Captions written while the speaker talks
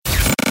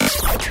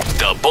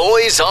The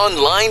Boys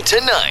Online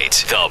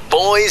Tonight. The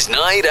Boys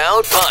Night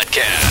Out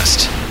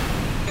Podcast.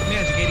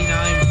 Magic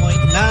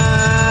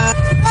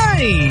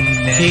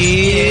 89.9.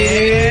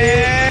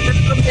 Here.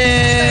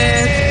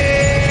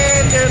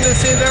 You're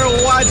listening,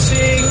 they're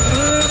watching.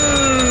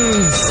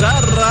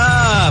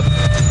 Sarap.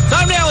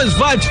 Time now is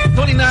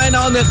 5:29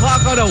 on the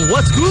clock on a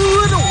What's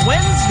Good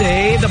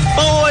Wednesday. The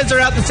boys are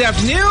out this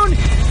afternoon.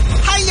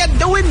 How ya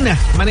doing?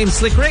 My name's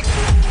Slick Rick.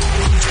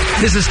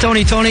 This is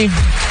Tony.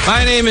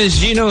 My name is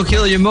Gino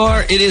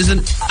Killiamore. It is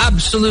an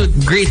absolute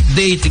great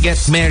day to get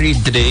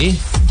married today.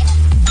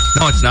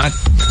 No, it's not.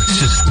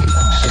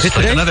 It's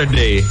like another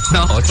day.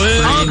 No, it's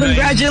Oh,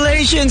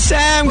 congratulations,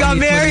 Sam got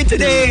married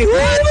today.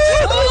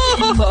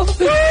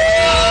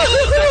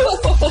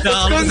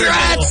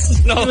 Congrats.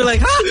 No, we're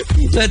like,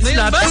 that's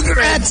not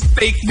Congrats.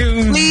 fake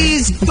news.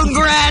 Please,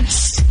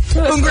 congrats.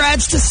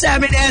 Congrats to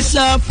Sam and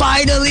Essa.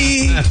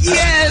 Finally.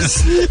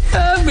 Yes. It's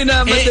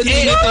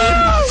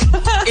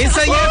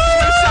a yes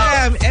for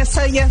Sam. It's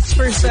a yes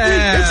for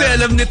Sam. Kasi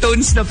alam ni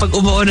Tones na pag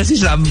umuuna si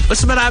Sam,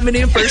 mas marami na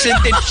yung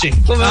percentage eh.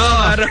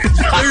 The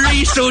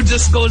ratio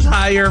just goes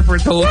higher for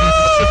Tony.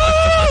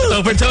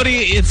 So for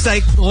Tony, it's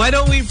like, why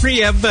don't we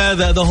preempt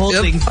the whole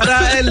thing? But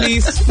at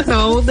least,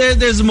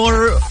 there's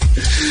more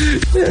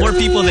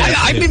people there.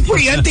 I've been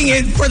preempting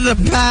it for the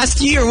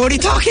past year. What are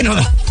you talking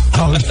about?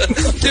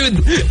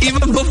 Dude,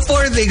 even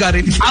before they got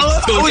in, I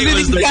was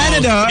in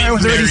Canada. I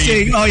was already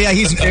saying, "Oh yeah,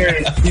 he's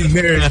married. He's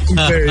married.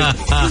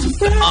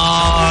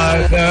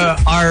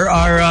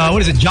 Our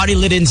what is it? Johnny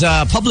Liddon's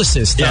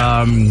publicist,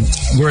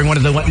 during one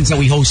of the ones that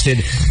we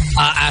hosted,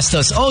 asked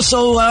us, "Oh,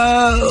 so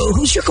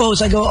who's your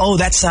co-host?" I go, "Oh,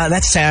 that's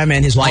Sam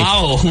and his wife.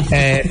 Wow.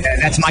 And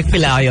that's Mike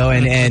Pelayo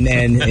and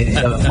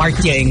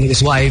Mark Yang,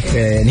 his wife,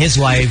 and his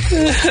wife."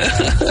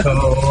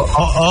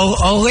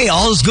 So, hey,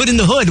 all's good in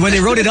the hood. When they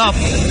wrote it up,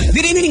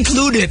 they didn't even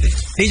include it.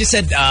 They just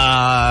said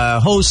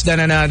host. They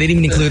didn't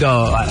even include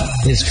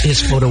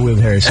his photo with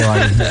her. So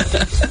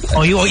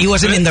he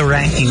wasn't in the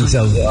rankings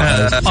of.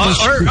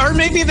 Or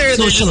maybe they're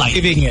just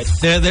saving it.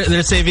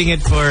 They're saving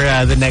it for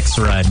the next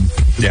run.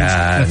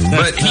 Yeah,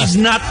 but he's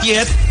not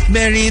yet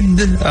married.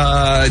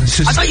 I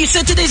thought you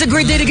said today's a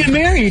great day to get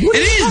married.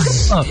 It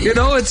is.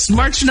 It's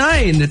March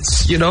 9.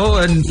 It's,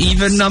 an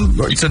even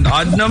number. It's an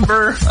odd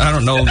number. I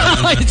don't know.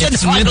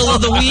 It's middle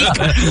of the week.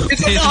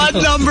 It's an odd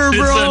number,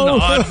 bro. It's an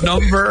odd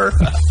number.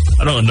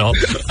 I don't know.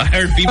 I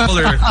heard people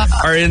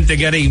are into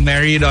getting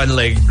married on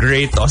like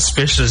great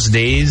auspicious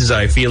days.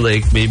 I feel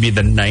like maybe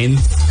the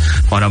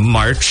 9th on a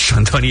March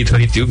on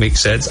 2022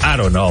 makes sense. I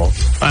don't know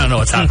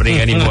what's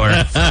happening anymore. We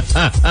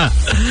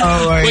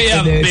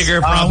have bigger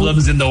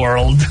problems in the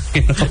world.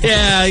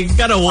 Yeah, you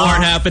got a war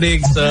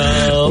happening,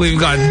 so we've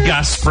got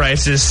gas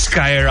prices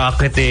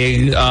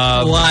skyrocketing.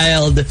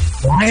 Wild,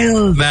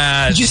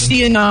 man. Did you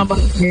see my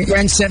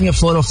friend sent me a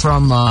photo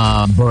from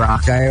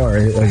Boracay,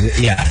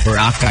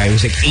 Boracay. It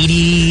was like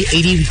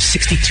 80,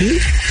 62.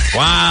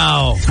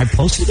 Wow. I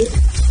posted it.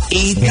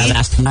 80. Yeah,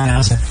 last night I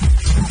was 80.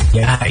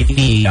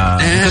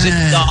 Because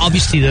it's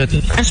obviously the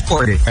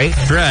transported, right?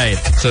 Right.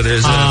 So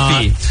there's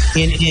a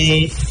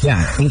fee.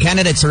 In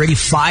Canada, it's already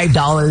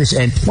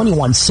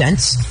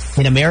 $5.21.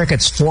 In America,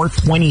 it's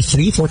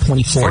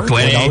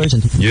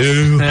 $4.24.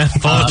 Yeah.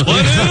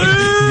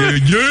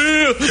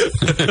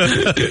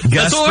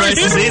 Gas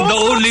prices ain't the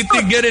only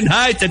thing getting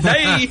high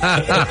today.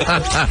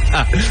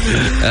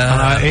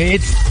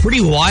 It's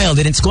pretty wild,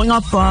 and it's going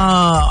up.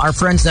 Our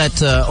friends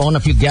that own a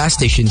few gas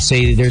stations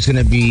say there's going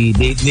to be.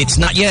 It's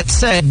not yet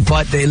said,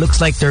 but it looks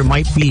like there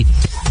might be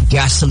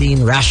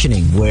gasoline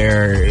rationing,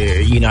 where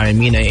you know what I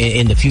mean.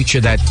 In the future,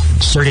 that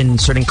certain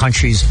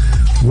countries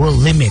will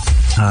limit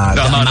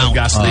the amount of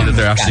gasoline that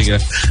they're actually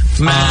going.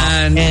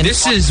 Man,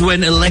 this is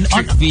when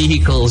electric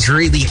vehicles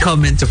really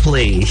come into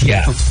play.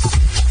 Yeah.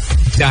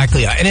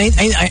 Exactly,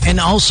 and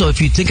also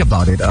if you think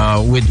about it,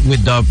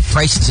 with the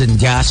prices in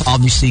gas,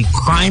 obviously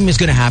crime is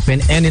going to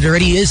happen, and it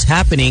already is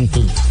happening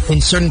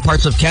in certain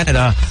parts of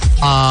Canada.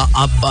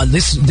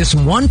 This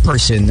one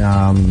person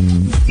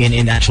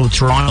in actual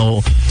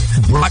Toronto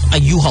brought a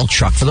U-Haul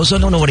truck. For those who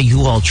don't know what a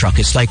U-Haul truck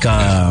is, like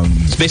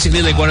it's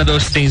basically like one of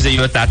those things that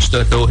you attach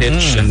to a tow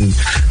hitch, and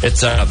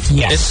it's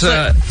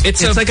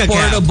like a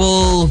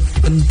portable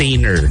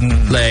container,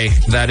 like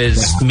that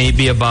is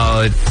maybe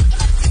about,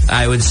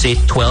 I would say,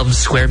 12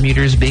 square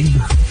meters big,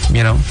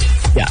 Yeah,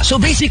 so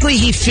basically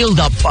he filled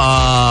up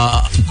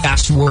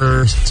gas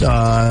worth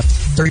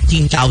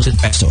 13,000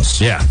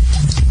 pesos. Yeah.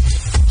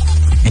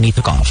 And he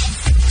took off.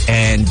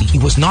 And he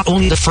was not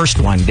only the first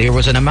one. There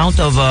was an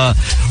amount of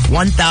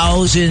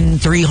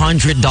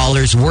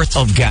 $1,300 worth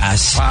of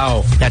gas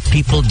that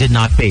people did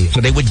not pay.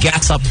 So they would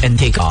gas up and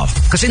take off.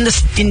 Because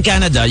in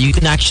Canada, you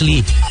can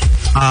actually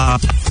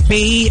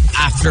pay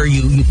after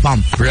you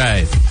pump.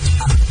 Right.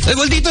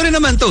 Well, dito rin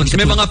naman to.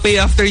 May mga pay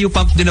after you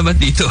pump din naman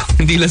dito.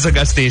 Hindi lang sa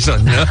gas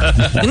station.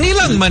 Hindi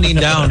lang money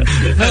down.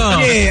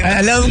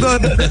 Yeah, alam ko.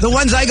 The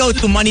ones I go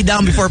to, money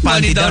down before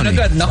panty down.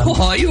 Agad. Naku,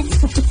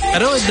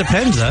 Pero it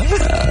depends, huh?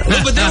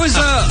 No, but there was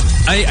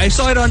I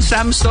saw it on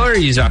Sam's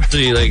stories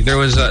actually. Like there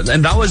was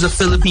and that was a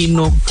Philippine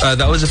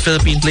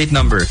plate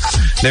number.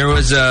 There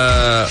was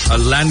a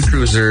Land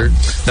Cruiser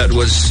that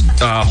was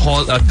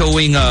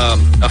towing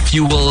a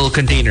fuel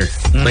container,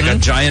 like a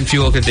giant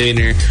fuel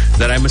container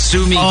that I'm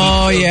assuming.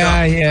 Oh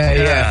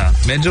yeah.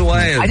 Medyo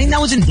wild. I think that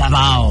was in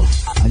Davao.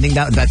 I think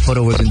that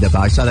photo was in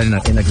Davao. I saw that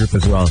in a group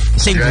as well.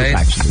 Same group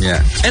actually.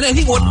 Yeah. And I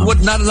think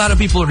what not a lot of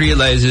people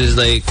realize is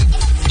like,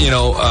 you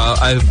know,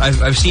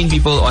 I've seen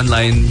people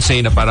online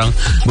say na parang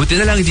buti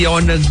na lang hindi ako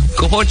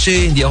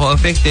nagkokotse, hindi ako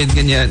affected,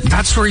 ganyan.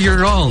 That's where you're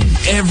wrong.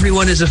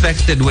 Everyone is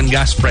affected when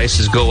gas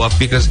prices go up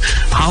because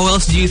how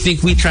else do you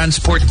think we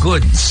transport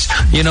goods?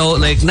 You know,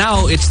 like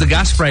now it's the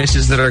gas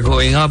prices that are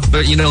going up,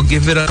 but you know,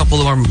 give it a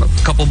couple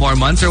more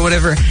months or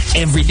whatever,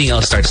 everything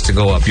else starts to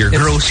go up. Your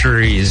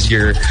groceries,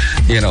 your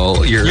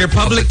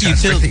public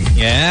utility.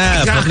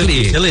 Yeah, exactly.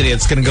 Public utility.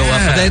 It's going to go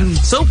up. But then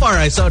so far,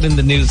 I saw it in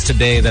the news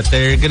today that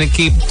they're going to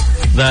keep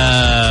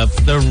the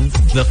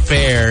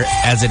fare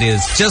as it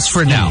is just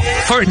for now.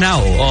 For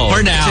now. Oh.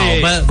 For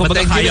now. But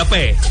then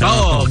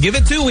give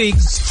it 2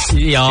 weeks.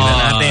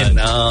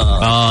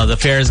 The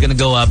fare is going to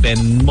go up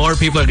and more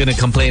people are going to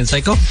complain. It's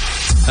like,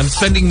 I'm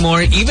spending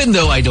more even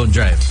though I don't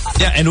drive.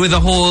 Yeah, and with the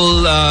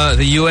whole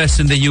the US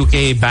and the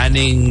UK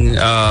banning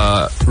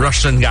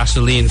Russian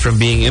gasoline from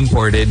being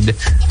imported,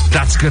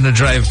 that's going to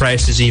drive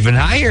prices even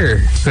higher.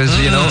 Because,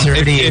 you know,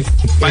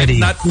 if I'm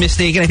not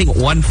mistaken, I think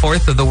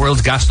 1/4 of the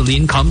world's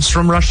gasoline comes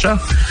from Russia.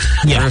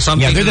 Yeah, or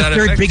something they're the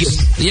third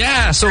biggest.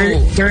 Yeah, so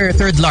they're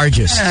third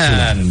largest.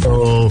 Yeah.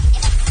 So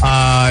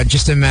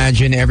just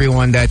imagine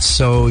everyone that's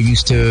so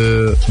used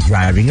to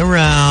driving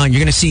around.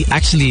 You're gonna see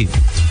actually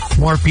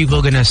more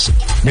people they're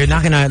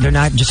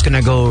not just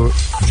gonna go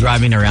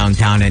driving around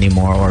town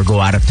anymore or go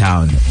out of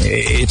town.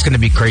 It's gonna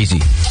be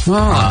crazy.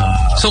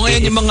 So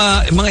ngayon yung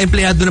mga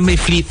empleyado na may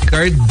fleet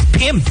card,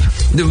 pimp.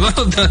 Diba?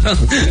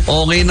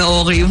 Okay na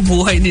okay yung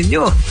buhay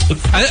ninyo.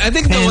 I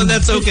think the one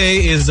that's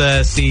okay is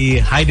si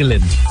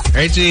Heidelin.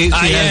 Right? She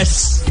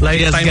yes.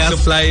 Like time gas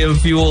supply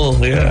of fuel.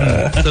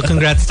 Yeah. So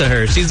congrats to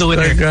her. She's the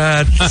winner.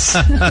 Congrats.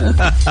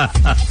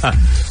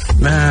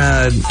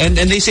 Man.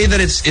 And they say that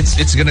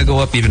it's gonna go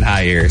up even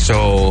higher.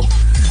 So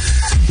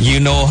you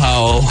know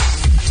how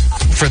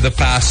for the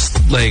past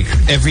like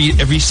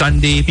every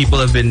Sunday people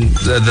have been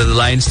the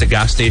lines to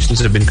gas stations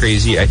have been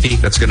crazy. I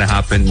think that's gonna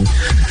happen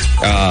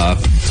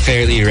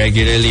fairly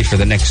regularly for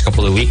the next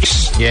couple of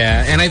weeks.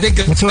 Yeah, and I think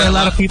that's why a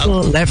lot of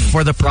people left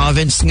for the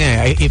province.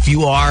 If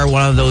you are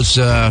one of those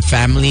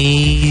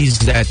families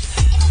that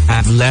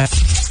have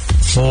left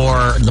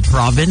for the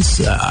province,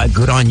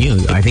 good on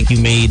you. I think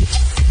you made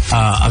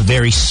a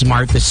very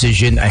smart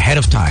decision ahead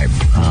of time.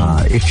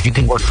 If you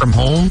can work from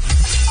home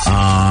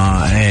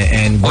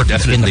and work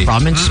in the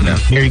province,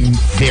 very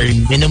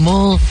very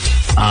minimal.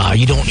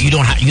 You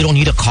don't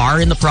need a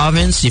car in the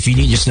province. If you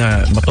need just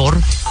a motor,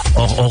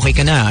 okay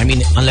ka na. I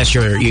mean, unless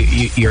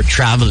you're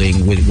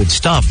traveling with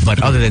stuff.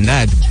 But other than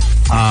that,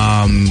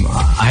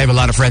 I have a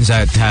lot of friends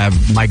that have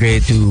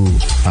migrated to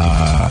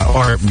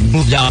or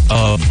moved out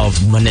of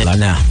Manila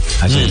na,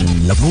 as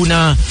in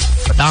Laguna,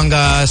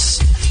 Batangas,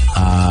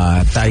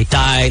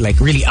 Taytay, like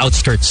really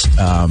outskirts,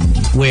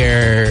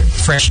 where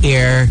fresh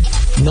air,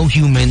 no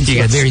humans,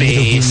 very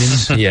little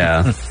humans.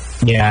 Yeah.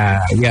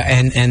 Yeah,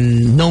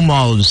 and no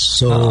malls.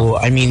 So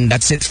I mean,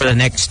 that's it for the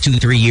next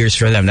 2-3 years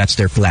for them. That's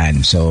their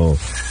plan. So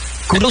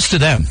kudos to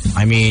them.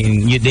 I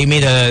mean, they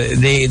made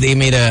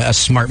a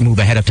smart move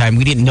ahead of time.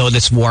 We didn't know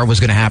this war was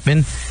going to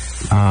happen,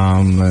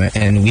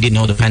 and we didn't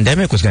know the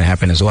pandemic was going to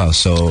happen as well.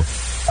 So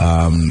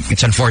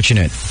it's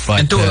unfortunate,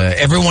 but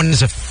everyone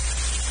is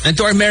And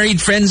to our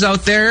married friends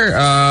out there,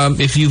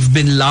 if you've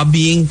been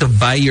lobbying to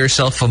buy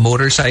yourself a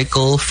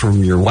motorcycle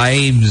from your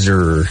wives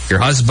or your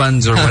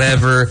husbands or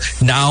whatever,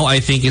 now I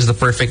think is the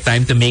perfect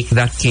time to make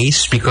that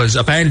case, because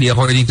apparently,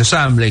 according to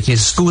Sam, like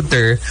his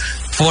scooter,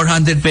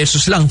 400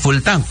 pesos lang, full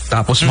tank.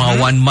 Tapos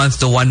mga 1 month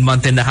to 1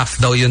 month and a half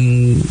daw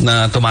yun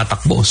na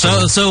tumatakbo.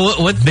 So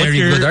what very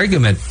good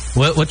argument.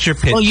 What's your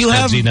pitch? Well, you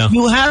have till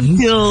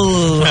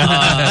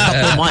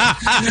couple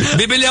months.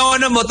 Bibili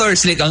ako ng motor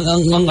slick.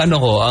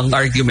 Ang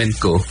argument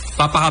ko,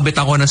 papakabit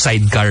ako ng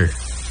sidecar.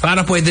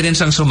 Para pwede rin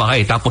siyang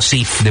sumakay, tapos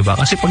safe, di ba?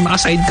 Kasi pag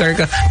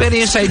naka-sidecar ka, pero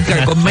yung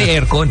sidecar ko may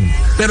aircon.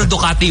 Pero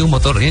Ducati yung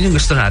motor. Yan yung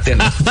gusto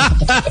natin.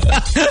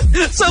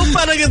 So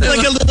parang it's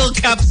like a little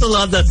capsule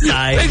on the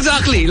side.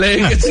 Exactly.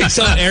 Like it's like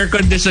some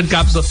air-conditioned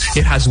capsule.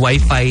 It has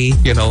Wi-Fi,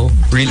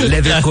 real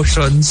leather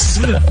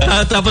cushions.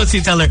 Tapos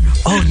you tell her,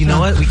 you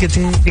know what? We can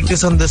take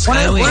this on the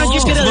skyway. Why don't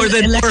you get more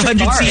than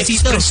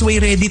 400cc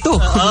expressway ready to.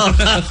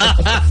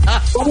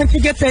 Why don't you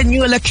get that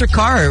new electric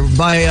car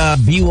by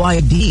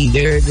BYD?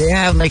 They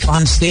have like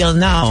on sale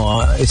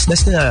now. It's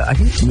less than, I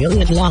think, $1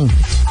 million lang.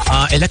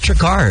 Electric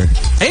car.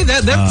 Hey,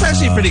 that's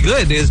actually pretty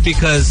good. Is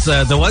because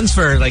the ones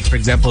for, like, for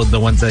example, the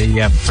ones that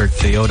you have for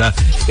Toyota,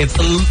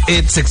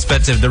 it's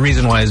expensive. The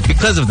reason why is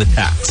because of the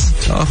tax.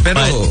 Oh,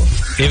 pero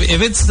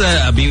if it's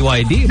a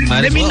BYD,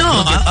 let me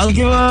know.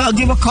 I'll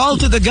give a call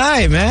to the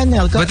guy, man.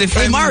 But if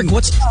hey, Mark,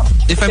 what's up?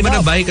 If I'm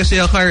gonna buy kasi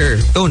a car,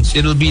 Tones,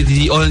 it'll be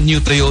the all-new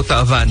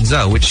Toyota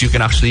Avanza, which you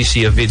can actually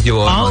see a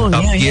video on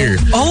Top Gear.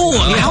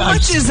 How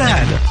much is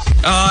that?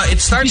 It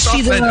starts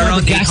off at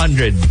around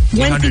 800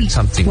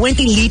 something.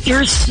 20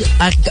 liters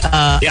at,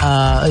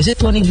 is it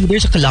 20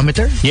 liters a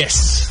kilometer?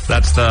 Yes,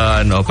 that's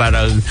the,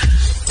 parang,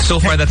 so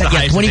far that's the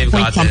highest they've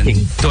gotten.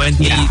 Something.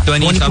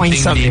 20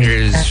 something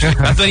liters.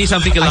 20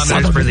 something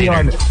kilometers per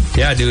liter.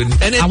 Yeah, dude.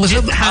 And it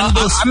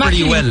handles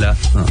pretty well.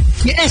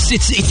 Yes,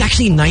 it's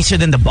actually nicer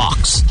than the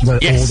box, the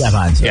old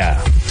Avanza. Yeah.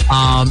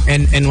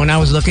 And when I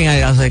was looking at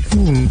it, I was like,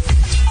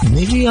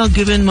 maybe I'll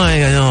give in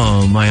my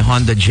my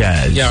Honda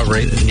Jazz. Yeah,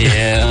 right.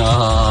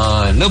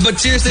 Yeah. No, but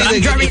seriously,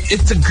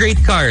 it's a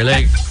great car.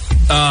 Like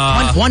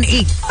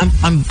 1.8.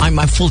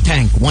 I'm full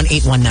tank.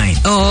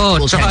 1.819. Oh,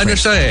 tsaka ano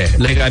siya eh.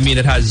 Like, I mean,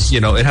 it has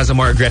a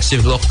more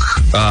aggressive look.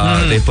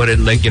 They put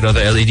in, like, the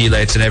LED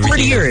lights and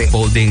everything. Prettier.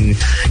 Folding.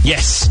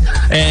 Yes.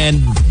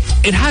 And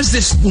it has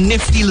this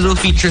nifty little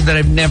feature that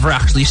I've never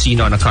actually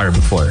seen on a car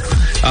before.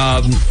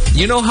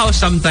 You know how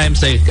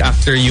sometimes, like,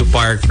 after you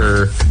park,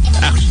 or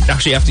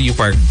actually after you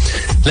park,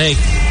 like,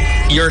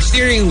 your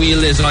steering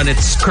wheel is on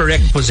its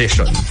correct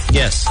position.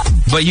 Yes.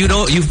 But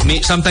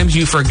sometimes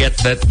you forget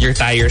that your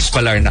tires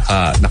pala are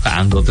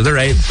naka-angle to the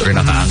right or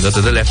naka-angle to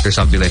the left or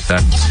something like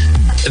that.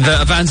 The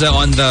Avanza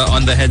on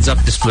the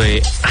heads-up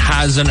display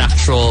has an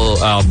actual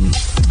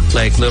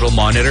like little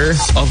monitor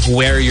of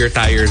where your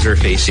tires are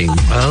facing.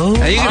 Oh.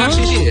 And you can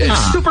actually see it.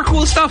 It's super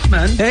cool stuff,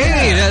 man.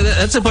 Hey,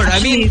 that's important.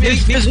 Actually, I mean,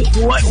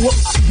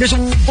 there's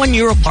one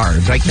Euro car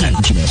like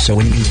that. So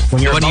when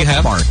you're about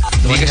to park,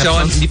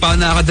 hindi pa ako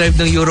nakaka-drive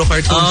ng Euro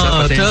car.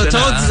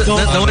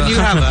 the one you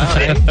have,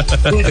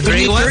 the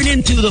gray one.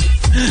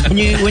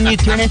 When you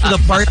turn into the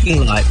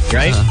parking lot,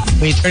 right?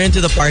 When you turn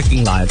into the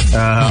parking lot,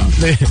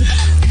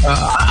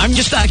 I'm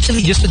just a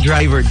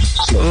driver.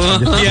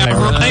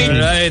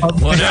 Right.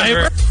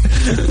 Whatever.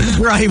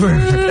 Driver.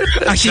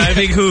 Actually,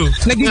 Driving who?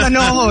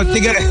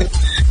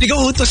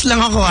 Tiga-utos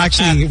lang ako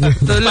actually.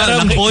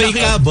 Parang boy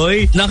ka,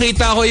 boy.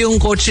 Nakita ko yung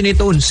kotse ni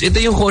Tones. Ito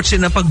yung kotse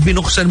na pag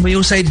binuksan mo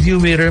yung side view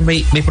mirror,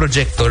 may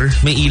projector,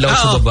 may ilaw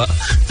sa baba.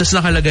 Tapos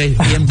nakalagay,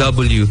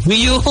 BMW.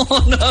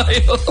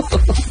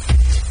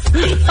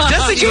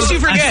 Just in case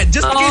you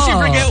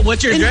forget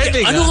what you're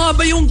driving. Ano nga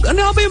ba yung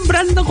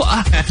brand na ko?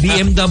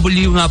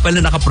 BMW nga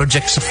pala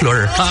naka-project sa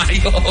floor.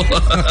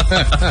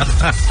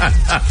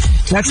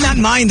 That's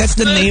not mine. That's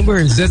the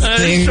neighbor's. That's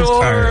the neighbor's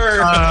car.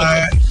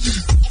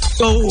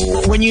 So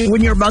when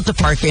you're about to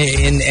park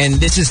and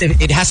this is,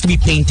 it has to be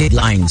painted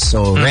lines.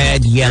 So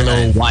red,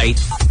 yellow,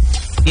 white.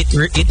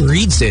 It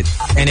reads it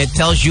and it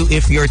tells you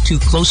if you're too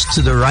close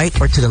to the right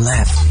or to the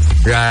left.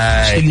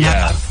 Right.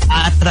 Yeah.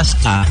 Atras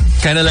ka.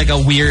 Kind of like a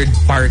weird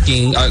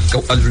parking, like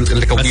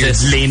a weird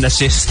lane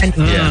assist. And,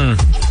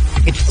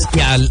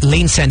 it's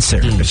lane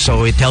sensor.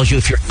 So it tells you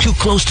if you're too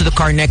close to the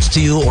car next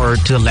to you or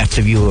to the left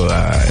of you,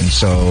 and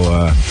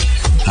so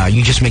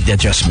you just make the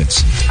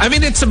adjustments. I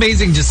mean, it's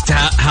amazing just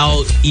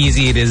how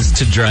easy it is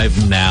to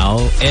drive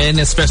now, and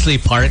especially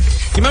park.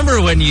 You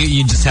remember when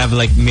you just have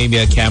like maybe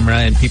a camera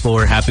and people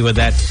were happy with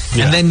that,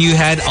 and then you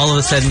had all of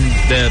a sudden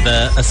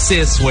the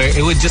assist where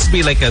it would just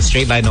be like a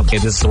straight line. Okay,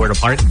 this is where to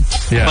park.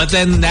 Yeah. But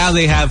then now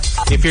they have,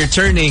 if you're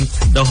turning,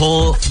 the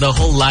whole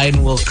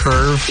line will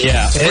curve.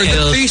 Yeah. Or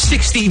the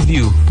 360 view.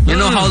 You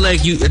know how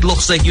like it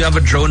looks like you have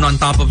a drone on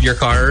top of your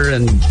car,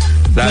 and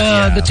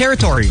that, the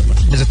Territory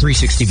has a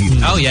 360 view.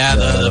 Oh yeah,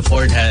 the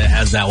Ford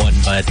has that one,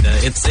 but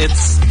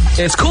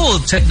it's cool.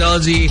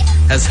 Technology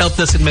has helped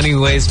us in many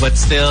ways, but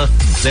still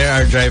there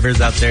are drivers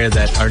out there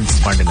that aren't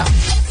smart enough.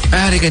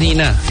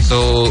 Kanina.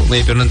 So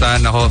may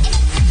pinuntahan ako.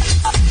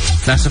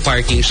 Nasa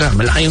parking siya.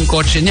 Malaki yung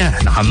kotse niya.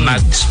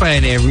 Naka-mags pa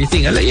and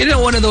everything. You know,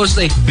 one of those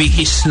like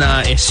biggies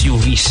na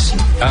SUVs.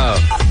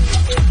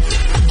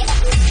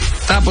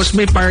 Tapos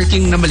may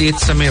parking na maliit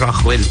sa may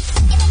Rockwell.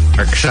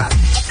 Park siya.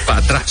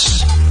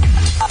 Paatras.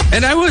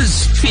 And I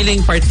was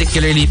feeling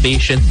particularly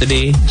patient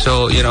today.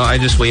 So, I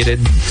just waited.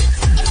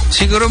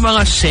 Siguro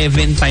mga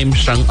 7 times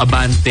siyang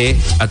abante,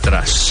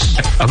 atras.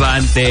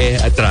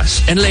 Abante, atras.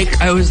 And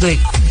like, I was like,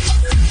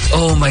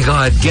 oh my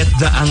God, get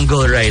the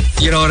angle right.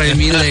 You know what I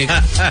mean? Like,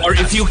 or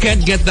if you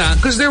can't get the...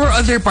 Because there were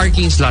other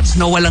parking slots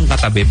na walang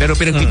katabi, pero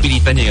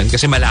pinagpipilitan niya yun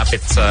kasi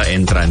malapit sa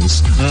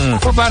entrance.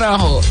 O para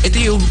ako,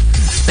 ito yung...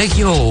 Like,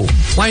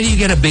 why do you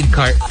get a big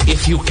car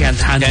if you can't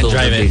handle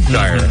the big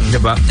car?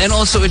 Diba? And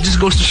also, it just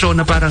goes to show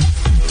na parang,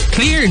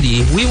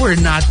 clearly, we were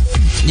not,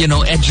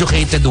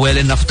 educated well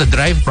enough to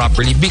drive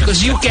properly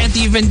because you can't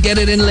even get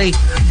it in like,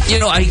 you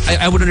know,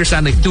 I would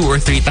understand like 2 or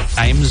 3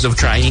 times of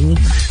trying,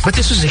 but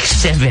this was like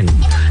 7.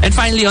 And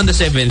finally on the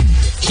 7th,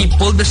 he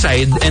pulled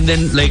aside and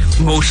then like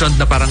motioned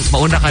na parang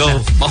mauna ka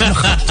na. Mauna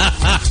ka.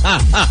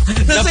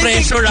 The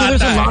pressure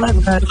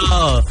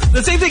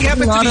The same thing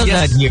happened to me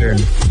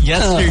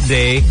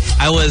yesterday.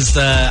 I was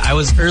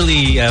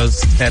early. I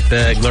was at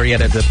the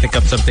Glorietta to pick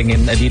up something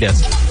in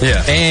Adidas.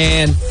 Yeah.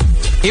 And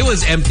it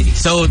was empty.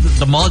 So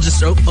the mall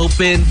just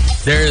opened.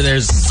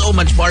 There's so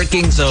much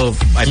parking, so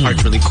I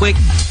parked really quick.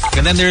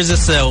 And then there's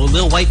this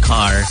little white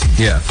car.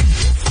 Yeah.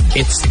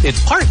 It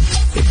parked.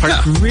 It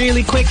parked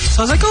really quick.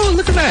 So I was like, oh,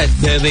 look at that.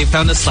 They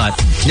found a slot.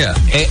 Yeah.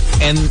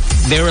 And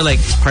they were like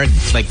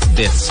parked like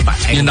this.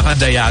 Yung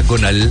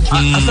naka-diagonal.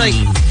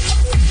 I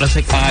was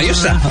like,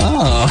 ayos na.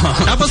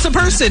 Tapos the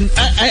person,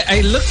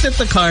 I looked at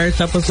the car,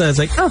 tapos I was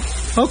like, oh,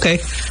 okay.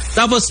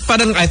 Tapos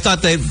parang I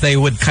thought they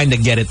would kind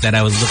of get it that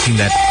I was looking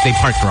that they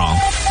parked wrong.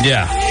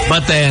 Yeah.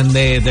 But then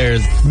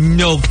there's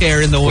no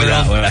care in the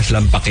world. Wala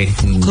silang pake.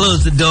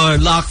 Close the door,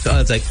 locked.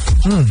 It's like,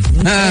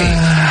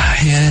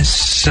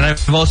 yes. And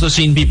I've also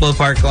seen people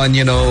park on,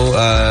 you know,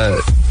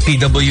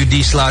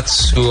 PWD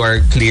slots who are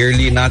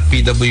clearly not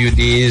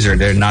PWDs, or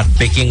they're not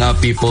picking up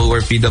people who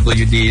are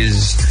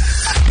PWDs.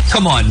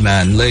 Come on,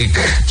 man. Like,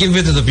 give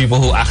it to the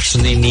people who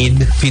actually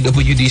need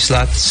PWD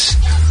slots.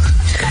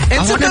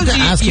 And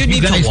sometimes you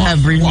need guys to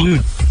have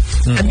renewed.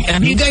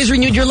 Have you guys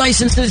renewed your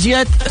licenses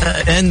yet?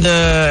 And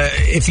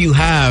if you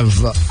have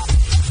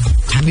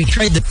you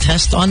tried the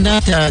test on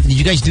that? Did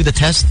you guys do the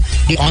test,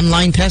 the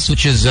online test,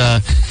 which is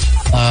a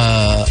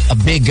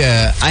big?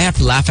 I have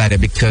to laugh at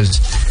it because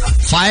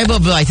 5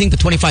 of I think the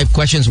 25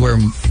 questions were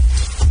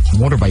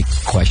motorbike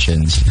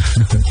questions.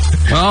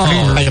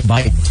 Oh, ride a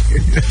bike.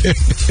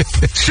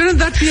 Shouldn't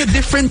that be a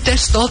different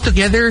test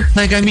altogether?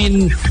 Like, I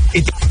mean,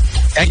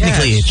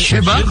 technically it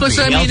should. Because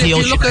I mean, if you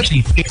look at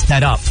fix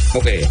that up.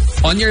 Okay,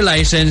 on your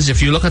license,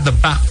 if you look at the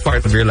back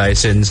part of your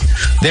license,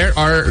 there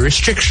are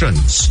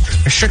restrictions.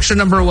 Restriction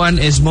number 1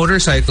 is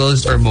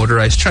motorcycles or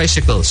motorized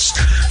tricycles.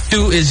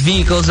 2 is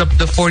vehicles up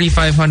to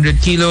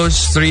 4,500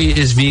 kilos. 3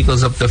 is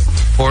vehicles up to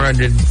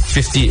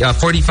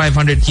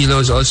 4,500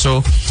 kilos.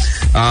 Also,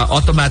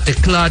 automatic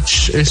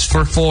clutch is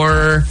for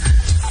 4.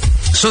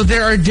 So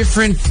there are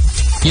different,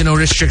 you know,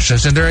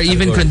 restrictions, and there are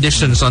even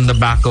conditions on the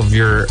back of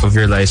your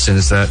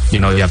license that, you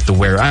know, you have to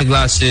wear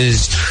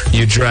eyeglasses,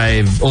 you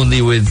drive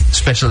only with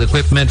special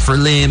equipment for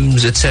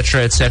limbs,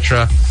 etc.,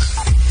 etc.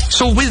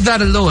 So with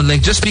that alone,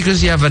 like, just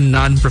because you have a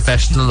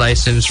non-professional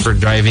license for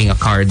driving a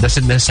car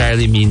doesn't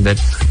necessarily mean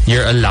that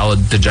you're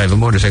allowed to drive a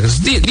motorcycle.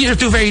 These are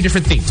 2 very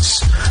different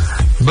things.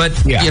 But,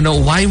 you know,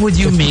 why would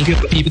you make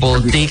people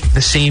take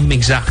the same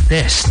exact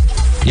test,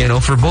 you know,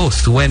 for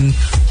both, when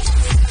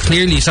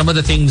clearly some of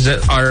the things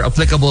that are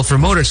applicable for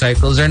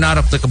motorcycles are not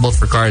applicable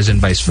for cars and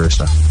vice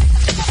versa?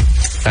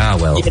 Ah,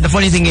 well. Yeah, the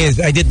funny thing is,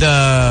 I did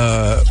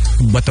the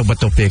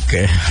bato pick.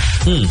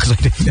 You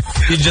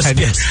just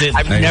guessed it.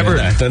 I've never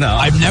taken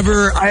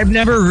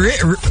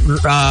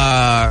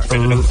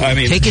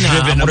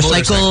a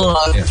motorcycle.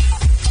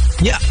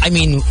 Yeah, I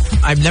mean,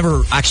 I've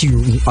never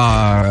actually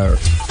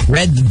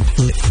read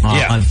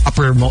on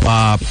proper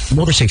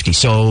motor safety,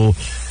 so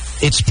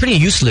it's pretty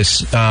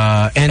useless.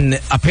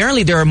 And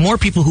apparently there are more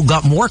people who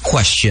got more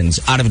questions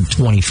out of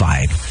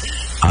 25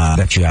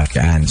 that you have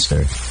to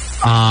answer.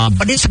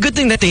 But it's a good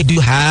thing that they do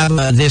have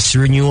this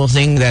renewal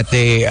thing that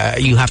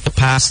you have to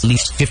pass at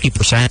least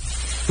 50%.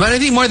 But I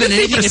think more than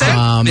anything,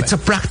 it's a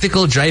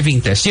practical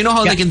driving test. You know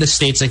how, like, in the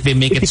States, like, they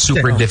make it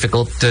super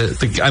difficult to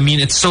I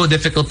mean, it's so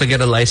difficult to get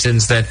a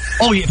license that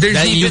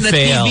there's even a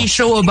TV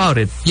show about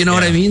it. You know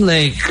what I mean?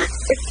 Like,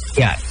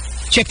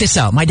 check this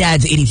out. My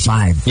dad's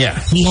 85. Yeah.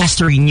 He has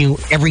to renew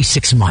every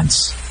 6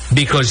 months.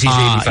 Because he's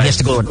 85. He has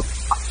to go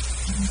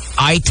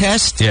eye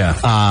test. Yeah.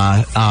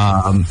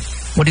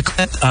 What do you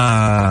call it?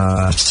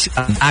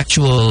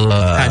 Actual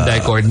hand-eye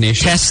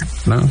coordination test.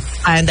 No?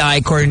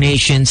 Hand-eye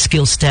coordination,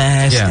 skills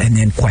test, and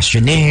then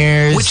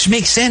questionnaires. Which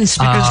makes sense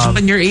because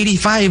when you're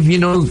 85, you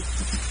know,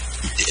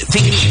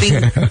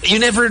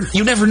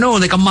 you never know.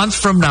 Like, a month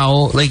from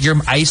now, like, your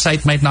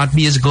eyesight might not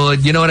be as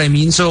good. You know what I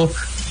mean? So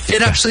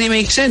it actually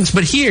makes sense.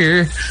 But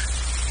here,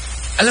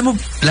 alam mo,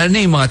 lalo na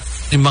yung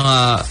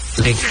mga,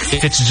 like,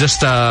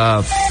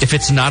 if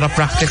it's not a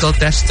practical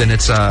test, then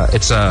it's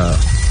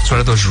one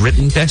of those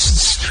written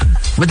tests.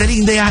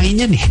 Madaling dayain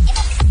yan eh.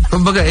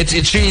 Kumbaga,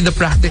 it's really the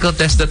practical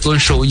test that will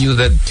show you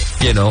that,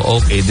 you know,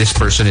 okay, this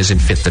person isn't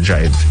fit to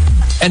drive.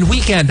 And we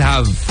can't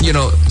have, you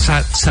know,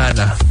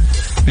 sana,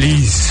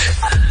 please,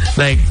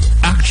 like,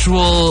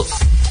 actual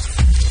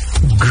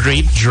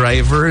great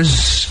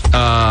drivers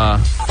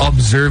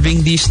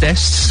observing these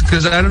tests,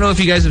 because I don't know if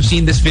you guys have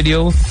seen this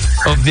video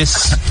of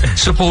this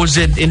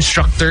supposed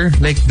instructor,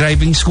 like,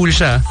 driving school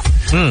siya.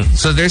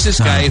 So there's this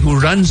guy who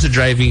runs the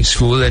driving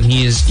school, and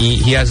he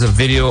has a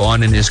video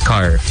on in his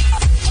car,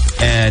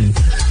 and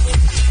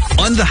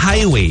on the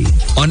highway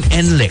on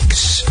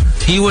NLEX,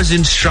 he was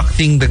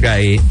instructing the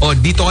guy,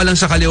 dito ka lang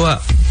sa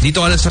kaliwa,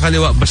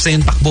 basta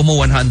yung takbo mo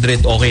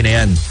 100, okay na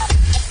yan.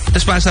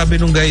 Tapos pa sabi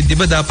nung guy, di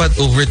ba dapat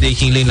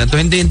overtaking lane lang to?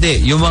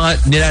 Hindi. Yung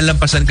mga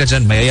nilalampasan ka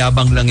dyan,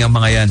 mayayabang lang yung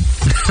mga yan.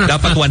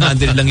 Dapat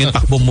 100 lang yung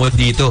takbo mo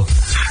dito.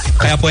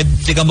 Kaya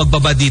pwede ka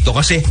magbaba dito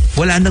kasi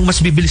wala nang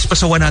mas bibilis pa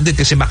sa 100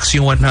 kasi max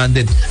yung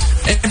 100.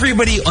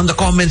 Everybody on the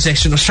comment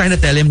section was trying to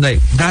tell him like,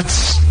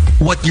 that's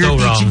what you're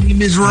teaching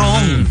him is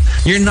wrong.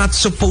 You're not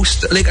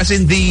supposed to, like, as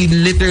in they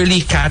literally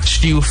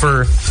catched you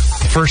for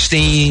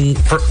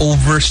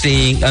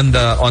overstaying on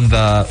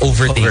the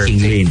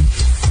overtaking lane.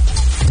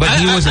 But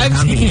he wasn't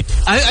having it.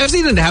 I've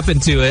seen it happen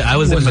too. I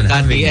was in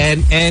Makati,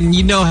 and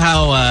you know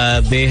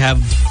how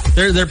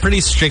they're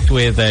pretty strict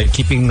with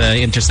keeping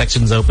the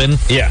intersections open.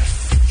 Yeah.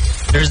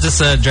 There's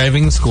this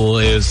driving school.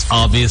 It was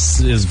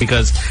obvious is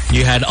because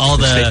you had all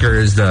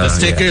the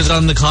stickers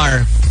on the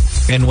car.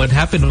 And what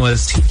happened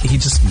was he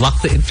just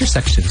blocked the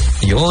intersection.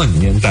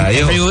 Yun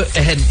tayo.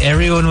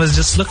 Everyone was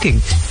just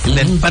looking. And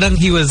then parang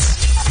you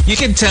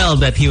can tell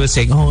that he was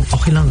saying, oh,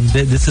 okay lang,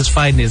 this is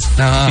fine.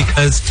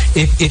 Because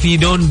if you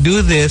don't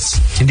do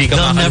this,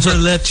 they'll never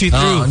let you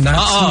through.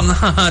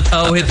 That's not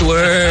how it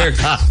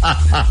works.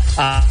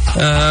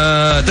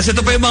 Tapos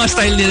ito pa yung mga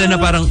style nila na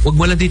parang, wag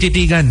mo lang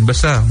tititigan.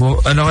 Basta,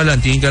 ano ka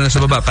lang, tingin ka lang sa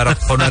baba para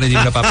kung na rin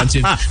yung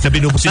napapansin na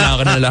binubusinan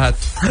ka na lahat.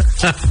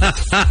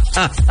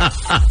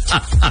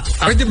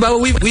 Or diba,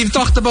 we've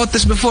talked about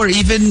this before,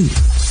 even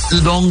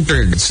long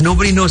turns.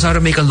 Nobody knows how to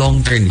make a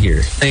long turn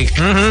here. Like,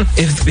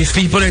 if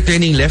people are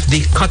turning left, they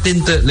cut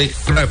into, like,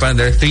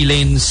 there are 3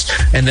 lanes,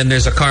 and then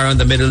there's a car on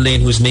the middle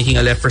lane who's making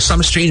a left. For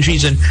some strange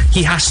reason,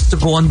 he has to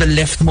go on the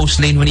leftmost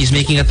lane when he's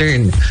making a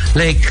turn.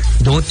 Like,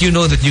 don't you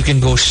know that you can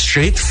go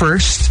straight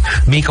first,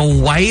 make a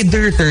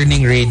wider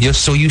turning radius,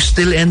 so you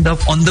still end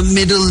up on the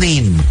middle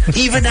lane,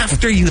 even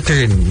after you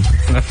turn.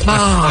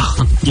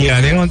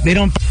 Yeah, they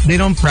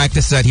don't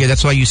practice that here.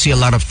 That's why you see a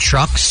lot of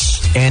trucks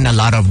and a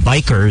lot of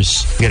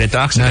bikers get into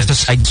accidents. That's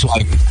the side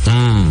swipe.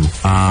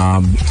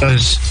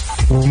 Because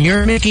when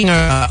you're making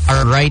a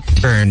right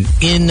turn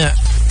in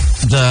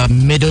the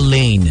middle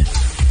lane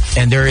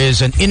and there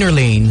is an inner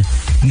lane,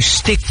 you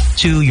stick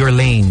to your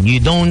lane. You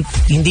don't,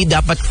 hindi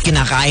dapat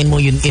kinakain mo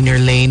yung inner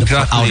lane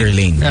or outer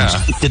lane. You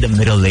stick to the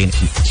middle lane.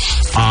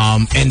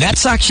 And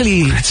that's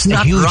actually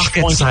not huge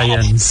rocket point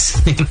science.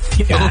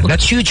 Yeah,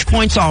 that's huge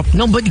points off.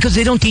 No, but because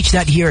they don't teach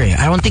that here.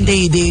 I don't think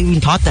they even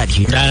taught that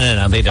here.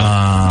 No, they don't.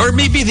 Or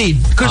maybe they,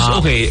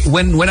 because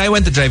when I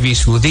went to driving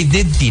school, they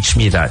did teach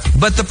me that.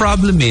 But the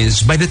problem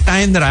is, by the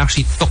time that I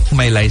actually took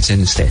my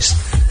license test,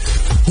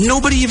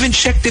 nobody even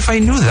checked if I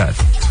knew that.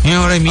 You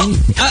know what I mean?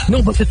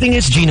 No, but the thing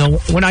is, Gino,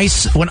 when I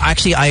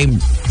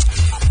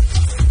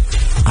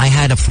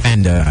had a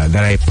friend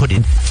that I put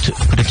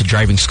into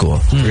driving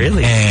school.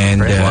 Really?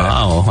 And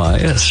wow,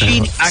 yes.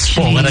 She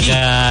actually,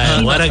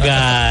 what a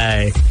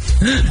guy.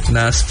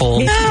 Nice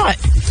Paul. Yeah.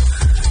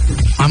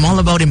 I'm all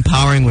about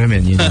empowering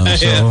women, you know.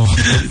 So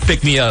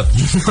pick me up.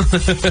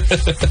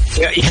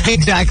 yeah,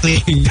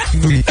 exactly.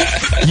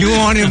 You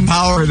want to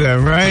empower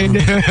them, right?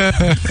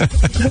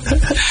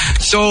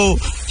 So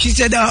she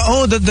said,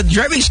 the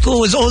driving school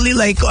was only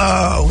like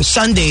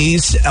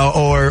Sundays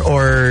or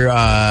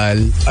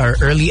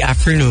early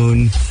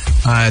afternoon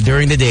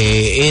during the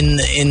day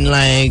in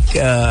like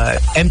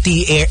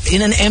empty air,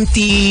 in an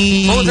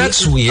empty. Oh,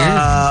 that's weird.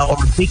 Or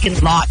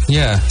vacant lot.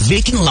 Yeah,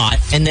 vacant lot,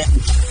 and then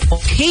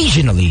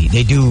occasionally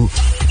they do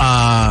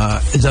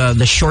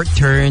the short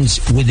turns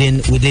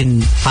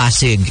within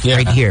Pasig,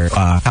 right here,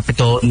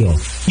 Capitolio.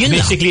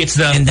 Basically, it's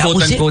the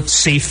quote-unquote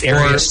safe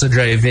areas to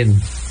drive in.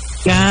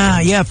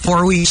 Yeah,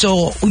 4 weeks.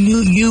 So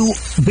you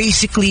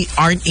basically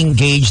aren't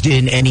engaged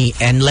in any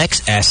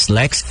NLEX,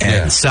 SLEX,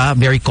 EDSA.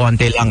 Very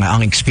konti lang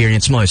ang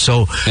experience mo.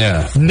 So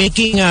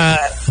making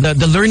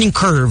the learning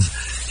curve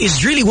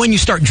is really when you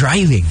start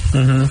driving.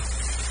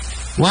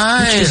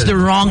 Why? Which is the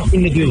wrong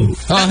thing to do.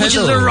 Which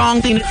is the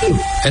wrong thing to do.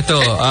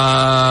 Ito,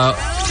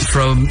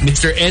 from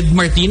Mr. Ed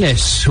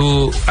Martinez,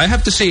 who I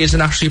have to say is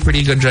an actually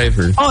pretty good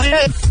driver. Oh,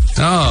 Ed.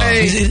 Oh.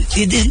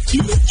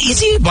 Is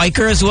he a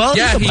biker as well?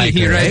 Yeah,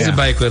 he rides a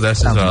bike with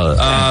us as well.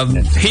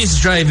 His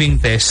driving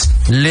test,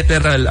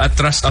 literal,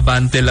 atras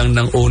abante lang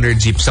ng owner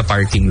jeep sa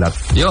parking lot.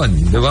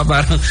 Yun, di ba?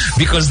 Parang,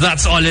 because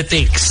that's all it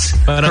takes.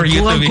 For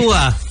you to be...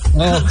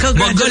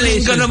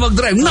 Magaling ka na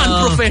mag-drive.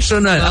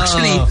 Non-professional.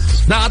 Actually,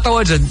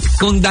 nakatawa dyan,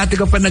 kung dati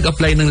ka pa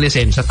nag-apply ng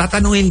lisensya,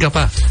 tatanungin ka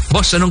pa,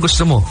 boss, anong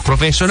gusto mo?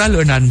 Professional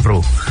or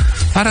non-pro?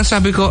 Parang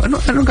sabi ko,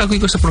 anong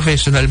gagawin ko sa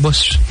professional,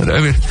 boss?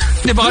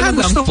 Hindi, baka anong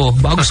gusto mo?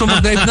 Baka gusto mo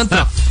mag-drive ng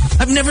truck?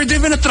 I've never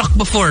driven a truck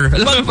before.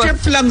 Pag-trip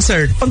lang,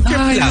 sir. Pag-trip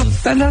lang.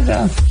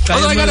 Talaga.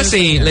 Although I gotta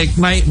say, like,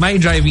 my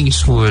driving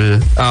school,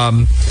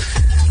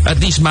 at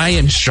least my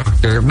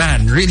instructor,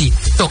 man, really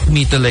took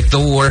me to like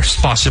the worst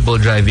possible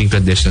driving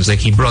conditions. Like,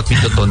 he brought me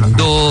to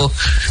Tondo,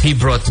 he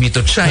brought me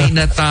to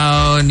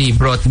Chinatown, he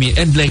brought me,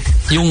 and like,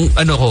 yung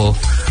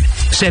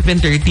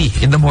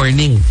 7:30 in the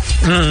morning.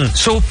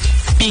 So,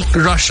 peak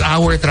rush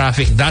hour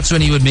traffic, that's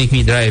when he would make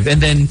me drive. And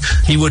then,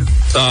 he would,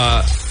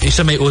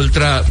 isa may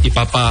ultra,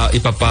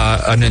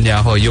 niya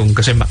ako, yung,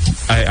 kasi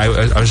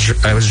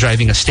I was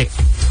driving a stick.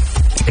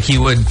 He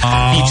would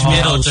teach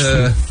me how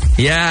to...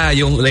 Yeah,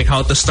 yung like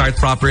how to start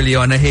properly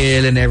on a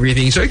hill and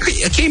everything. So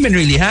it came in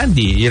really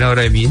handy. You know what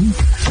I mean?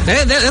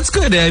 That's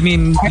good. I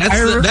mean, that's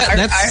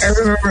I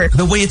remember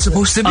the way it's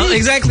supposed to be.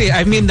 Exactly.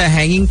 I mean, the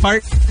hanging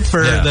part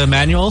for the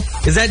manual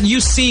is that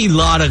you see a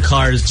lot of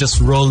cars just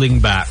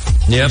rolling back.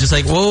 Yeah, you're just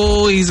like,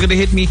 whoa, he's gonna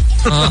hit me.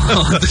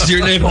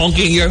 You're like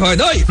honking your horn.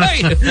 Hey!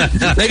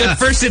 Like at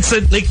first it's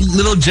a like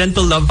little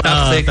gentle love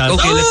tap. Like,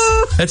 okay,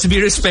 let's be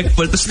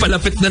respectful. Tapos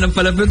palapit na ng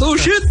palapit. Oh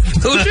shit!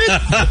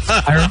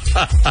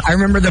 I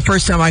remember the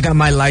first time I got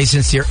my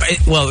license here.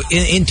 Well,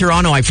 in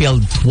Toronto, I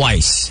failed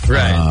twice.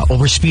 Right.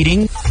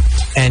 Overspeeding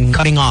and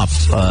cutting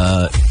off.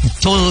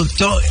 Total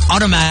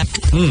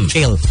automatic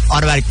fail.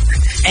 Automatic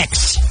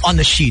X on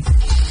the sheet.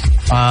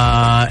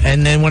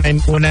 And then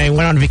when I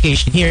went on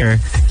vacation here,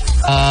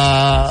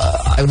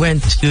 I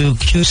went to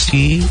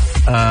QC.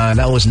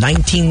 That was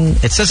 19.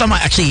 It says on my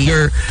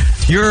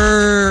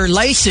your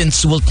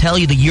license will tell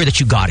you the year that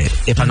you got it,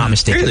 if I'm not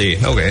mistaken. Really?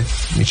 Okay.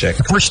 Let me check.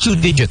 The first 2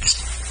 digits.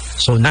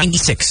 So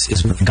 96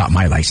 is when I got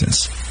my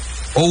license.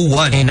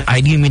 01. And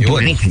I didn't even do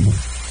anything.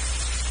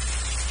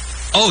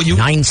 Oh, you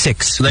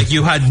 96. Like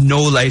you had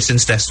no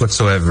license test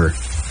whatsoever.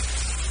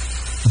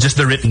 Just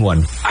the written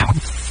one.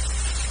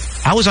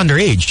 I was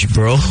underage,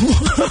 bro.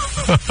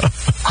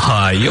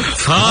 Hayop.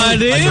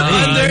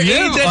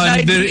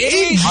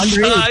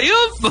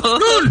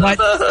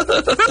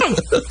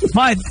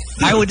 But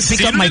I would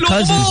pick up my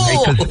cousins.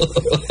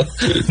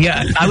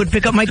 Right? I would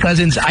pick up my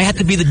cousins. I had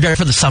to be the driver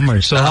for the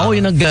summer. So ako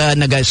yung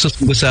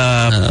nag-susubo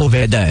sa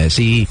Poveda.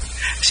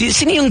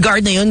 Sino yung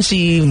guard na yun?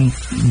 Si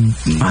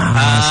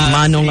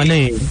Manong ano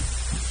eh.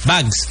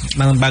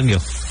 Manong Bagyo.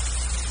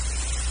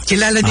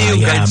 Kilala niyo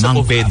yung guard sa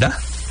Poveda?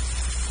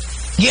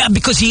 Yeah,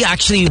 because he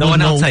actually will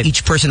know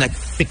each person that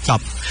picked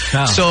up.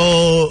 Oh.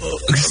 So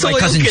my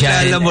cousin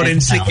Jan. Kilala mo rin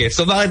Sik eh.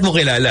 So bakit mo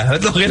kilala? Ba't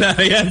mo kilala?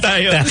 Yan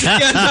tayo.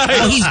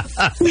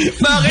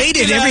 He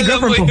dated every girl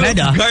from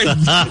Poveda.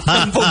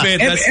 From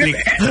Poveda, Slik.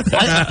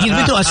 He's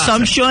been to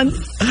Assumption.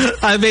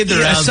 I made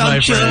the rounds, my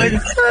friend.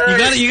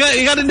 You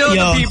gotta know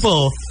the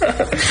people.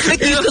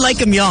 I used to like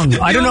him young.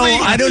 I don't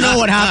know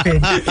what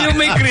happened. Yung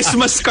may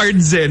Christmas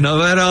cards eh, no?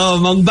 Pero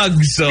mang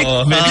bags, so.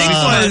 May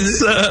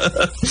Christmas.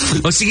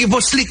 Sige po,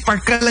 Slik,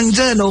 park ka lang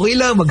dyan. Okay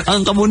lang,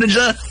 maghang ka muna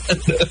dyan.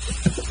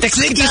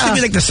 Slik used to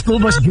be like the school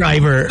bus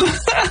driver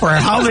for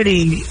how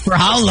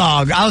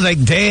long? I was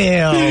like,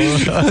 damn.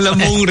 Alam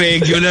mong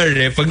regular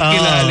eh. Pag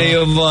kilala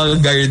yung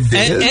mga guard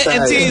eh.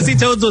 And si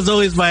Toad was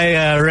always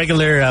my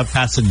regular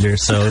passenger,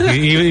 so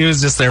he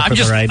was just there for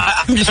the ride.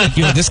 I'm just like,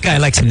 this guy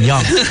likes him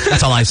young.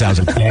 That's all I said. I was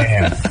like,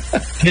 damn.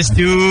 This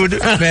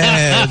dude,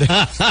 man.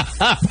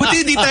 Buti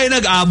hindi tayo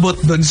nag-abot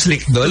doon,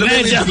 Slik, doon.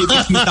 Alam mo,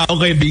 kita ko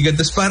kaibigan,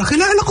 tapos parang,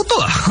 kilala ko to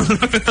ah.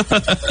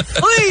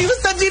 Uy,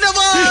 basta di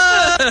naman!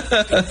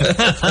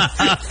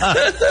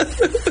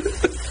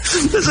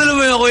 Tapos alam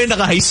mo yun, ako yung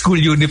naka-high school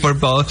uniform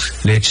pa ako.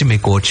 Leche,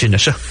 may kotse na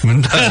siya.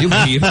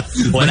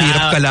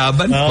 Mahirap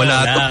kalaban.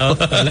 Wala.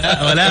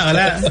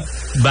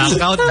 Back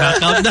out na.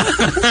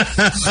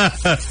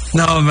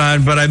 No,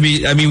 man, but I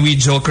mean, we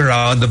joke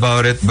around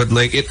about it, but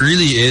like, it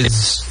really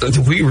is,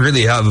 we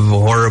really have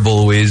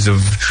horrible ways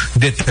of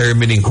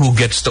determining who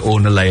gets to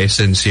own a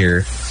license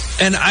here.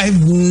 And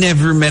I've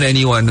never met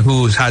anyone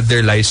who's had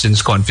their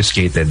license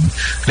confiscated.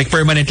 Like,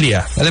 permanently,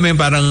 Alam mo yung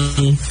parang,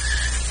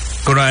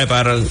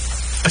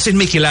 as in,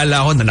 may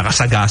kilala ako na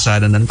nakasagasa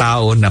na ng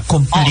tao na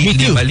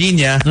completely mali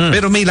niya,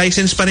 pero may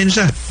license pa rin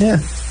siya. Yeah.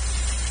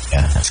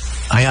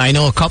 I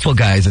know a couple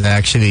guys that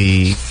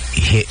actually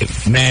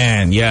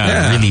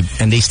really,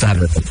 and they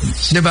started.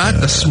 Diba?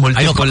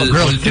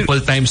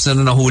 Multiple times na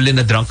nahuli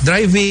na drunk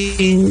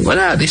driving.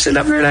 Wala, they still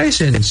have their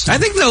license. I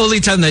think the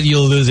only time that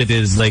you'll lose it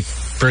is like,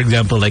 for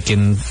example, like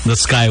in the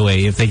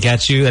Skyway, if they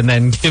catch you and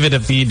then give it a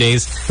few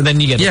days and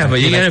then you get it back. Yeah,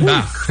 but you get it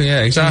back.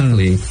 Yeah,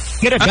 exactly.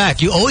 Get it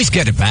back. You always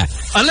get it back.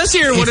 Unless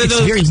you're one of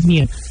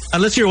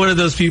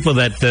those people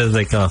that does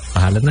like,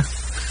 pahalan na.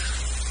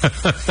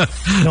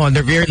 No, and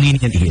they're very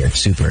lenient here.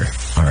 Super.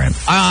 All right.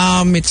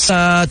 It's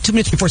 2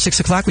 minutes before 6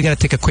 o'clock. We got to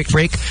take a quick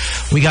break.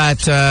 We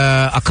got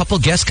a couple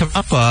guests coming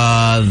up.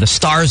 The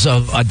stars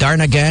of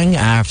Adarna Gang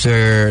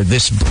after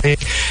this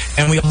break.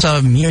 And we also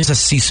have Mirza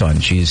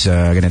Sison. She's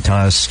going to tell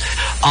us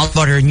all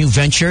about her new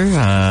venture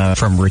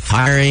from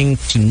retiring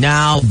to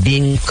now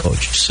being a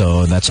coach.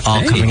 So that's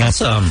all coming up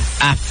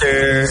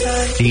after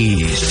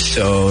these.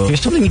 So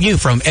here's something new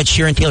from Ed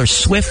Sheeran, Taylor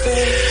Swift,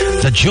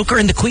 The Joker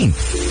and the Queen.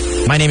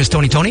 My name is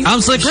Tony.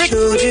 I'm Slick Rick.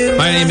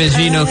 My name is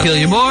Gino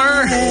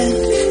Killiamore.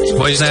 It's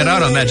Boys Night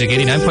Out on Magic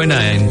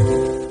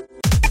 89.9.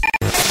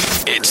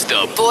 It's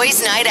the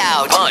Boys Night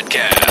Out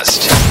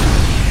podcast.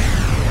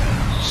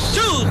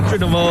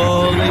 Children of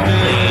all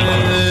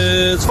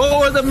ages,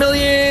 for the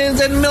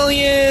millions and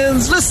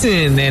millions,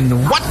 listen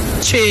and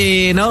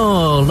watching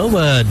all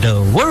over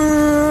the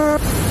world.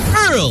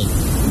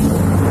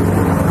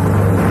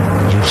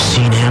 You've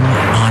seen him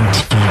on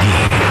TV.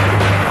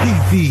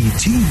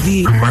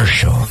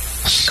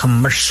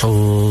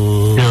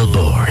 Commercial.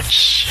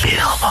 Billboards.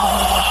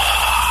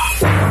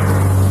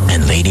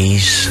 And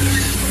ladies,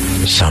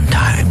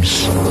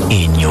 sometimes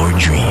in your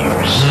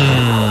dreams.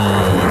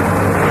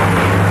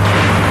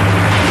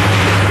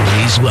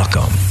 Please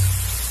welcome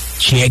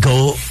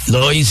Diego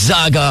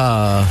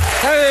Loizaga.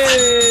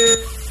 Hey!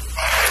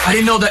 I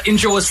didn't know the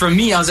intro was from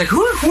me. I was like,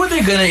 who are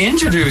they gonna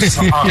introduce?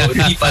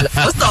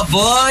 What's up,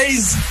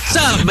 boys? What's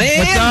up, man?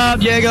 What's up,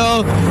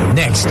 Diego?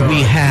 Next,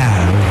 we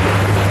have...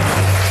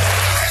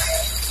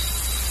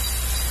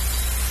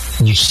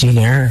 You've seen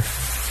her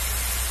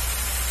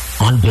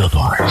on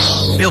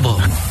billboards.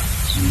 Billboard.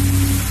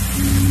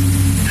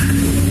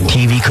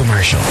 TV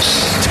commercials.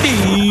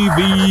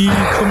 TV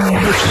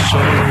commercial.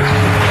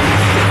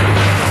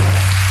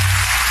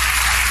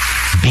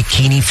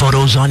 Bikini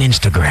photos on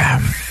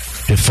Instagram.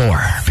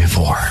 Before.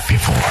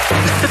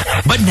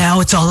 But now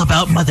it's all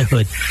about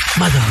motherhood.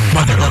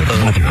 Motherhood.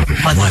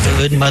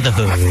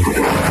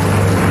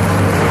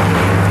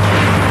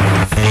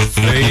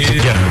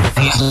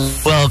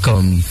 Please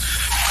welcome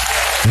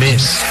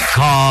Miss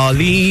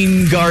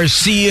Colleen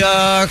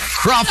Garcia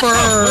Crawford.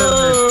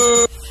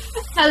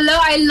 Hello,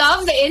 I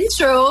love the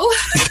intro.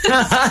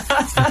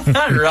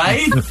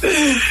 Right?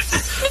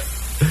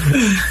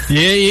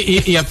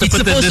 You have to It's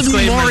put the supposed to be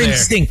disclaimer more in there.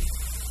 sync.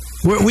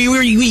 We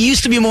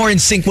used to be more in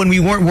sync when we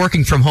weren't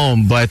working from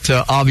home, but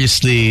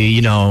obviously,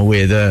 you know,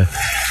 with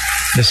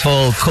this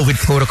whole COVID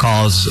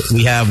protocols,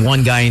 we have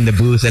one guy in the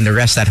booth and the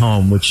rest at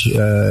home, which It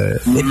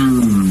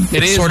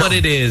is sort what of-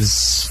 it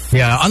is.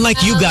 yeah.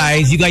 Unlike you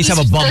guys have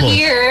a Still bubble.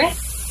 here.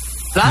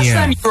 Last Yeah.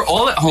 time you were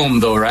all at home,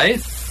 though,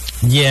 right?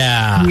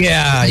 Yeah.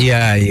 Yeah.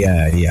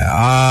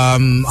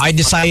 I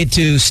decided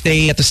to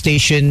stay at the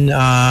station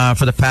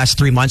for the past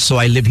 3 months, so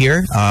I live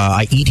here.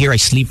 I eat here, I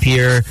sleep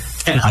here,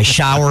 I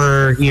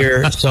shower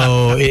here.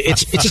 So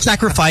it's a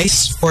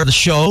sacrifice for the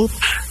show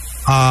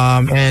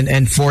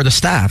and for the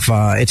staff.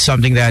 It's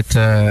something that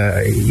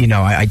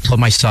I told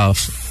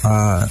myself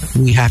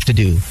we have to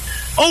do.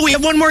 Oh, we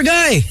have one more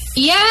guy.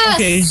 Yes.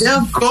 Okay.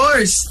 Yeah, of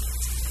course.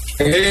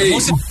 Hey.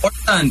 Most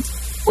important.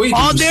 Wait,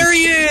 Oh, there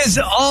he is.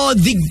 Oh,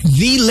 the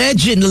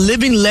legend, the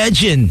living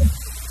legend.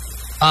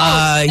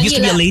 Used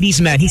to be a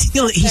ladies' man. He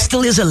still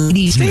is a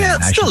ladies' man. Yeah,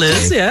 it I still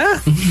should is. say. Yeah.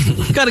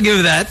 Gotta give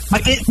it that.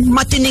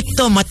 Matinik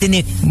to,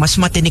 matinik. Mas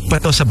matinik pa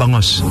to sa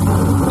bangos.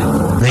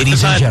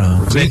 Ladies and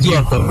gentlemen, please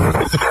welcome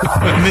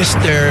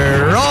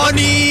Mr.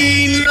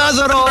 Ronnie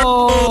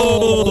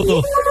Lazaro.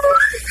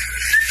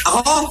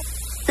 Ako?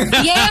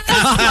 Yes.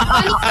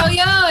 Ano ko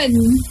yun?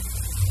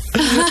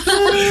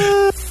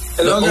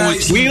 Hello,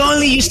 guys. We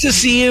only used to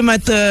see him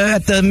at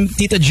the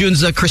Tita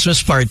June's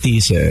Christmas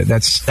parties.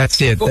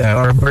 That's it.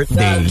 Or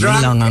birthday.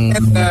 Yun lang ang-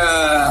 And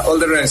all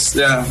the rest,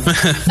 yeah.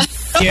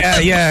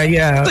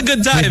 yeah. It's a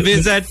good time.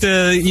 Is that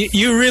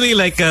you really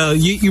like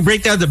you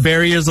break down the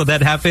barriers when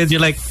that happens.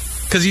 You're like,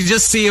 because you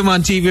just see him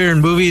on TV or in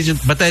movies,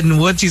 but then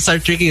once you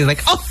start drinking, you're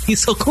like, oh,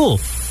 he's so cool.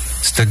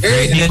 It's the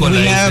great And then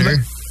we have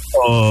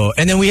equalizer.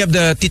 and then we have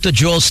the Tito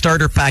Joel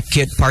starter pack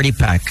kit party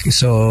pack.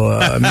 So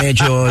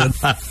medyo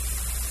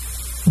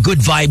good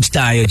vibes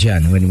tayo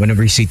dyan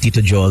whenever you see Tito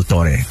Joel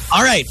Torre.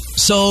 All right,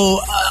 so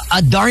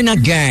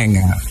Adarna Gang.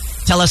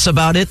 Tell us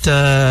about it.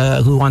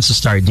 Who wants to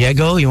start?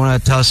 Diego, you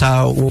want to tell us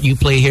how you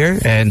play here?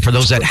 And for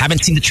those that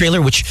haven't seen the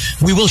trailer, which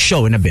we will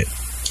show in a bit.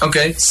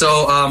 Okay,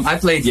 so I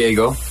play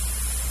Diego.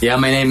 Yeah,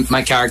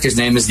 my character's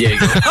name is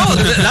Diego. Oh,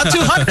 not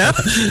too hot, huh?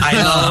 I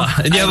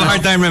know. And you have a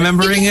hard time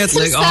remembering it?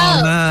 Like,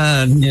 oh,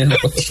 man. Yeah.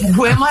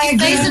 Who am I He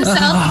plays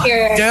himself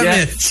here. Damn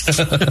Yeah. it.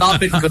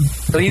 Stop it.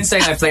 Clean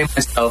saying I play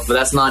myself, but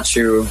that's not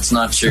true. It's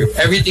not true.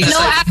 Everything No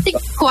aside, acting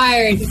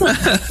required.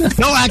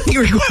 No acting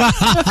required.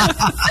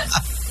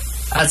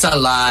 that's a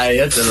lie.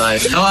 That's a lie.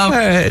 No, All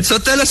right, so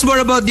tell us more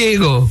about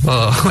Diego.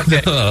 Oh.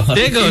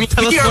 Diego,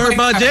 tell us more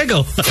about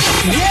Diego.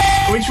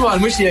 which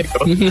one? Which Diego?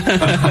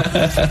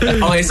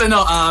 Okay, so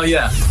no,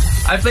 yeah.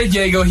 I play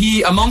Diego.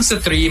 He, amongst the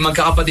three,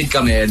 magkakapatid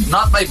kami.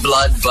 Not by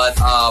blood, but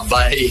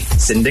by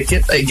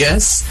syndicate, I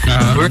guess.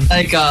 We're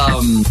like,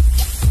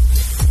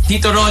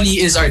 Tito Ronnie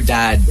is our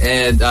dad,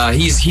 and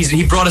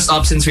he brought us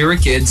up since we were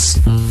kids,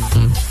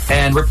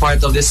 and we're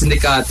part of this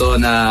sindicato.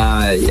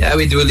 Na yeah,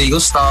 we do illegal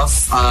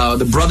stuff.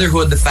 The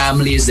brotherhood, the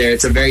family is there.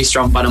 It's a very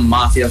strong parang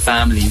mafia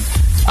family.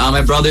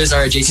 My brothers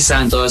are JC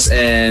Santos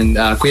and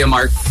Kuya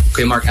Mark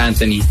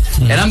Anthony,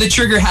 and I'm the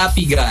trigger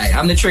happy guy.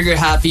 I'm the trigger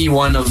happy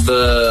one of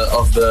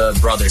the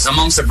brothers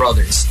amongst the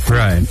brothers.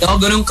 Right. Ako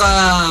ganun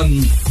ka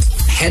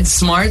head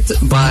smart,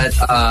 but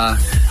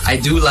I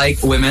do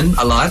like women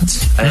a lot.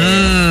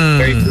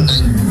 Very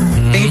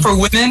thing for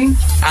women,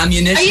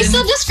 ammunition. Are you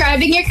still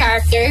describing your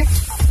character?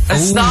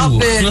 Stop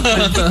it!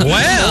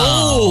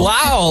 Well,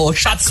 Wow,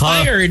 shots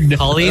fired.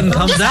 Colleen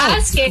comes Just out.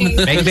 asking.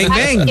 Bang, bang,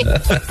 bang.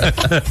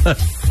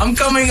 I'm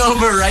coming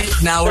over right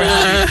now. We're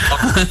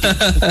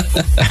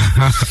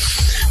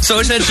So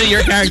essentially,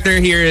 your character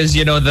here is,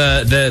 you know,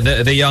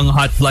 the young,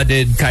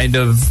 hot-blooded kind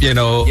of, you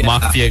know,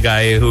 mafia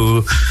guy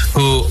who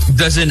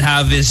doesn't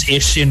have his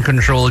ish in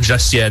control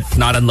just yet.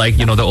 Not unlike,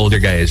 you know, the older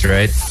guys,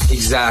 right?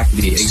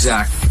 Exactly.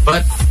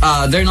 But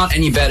they're not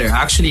any better.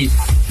 Actually,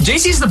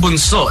 JC's the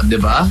bunso, di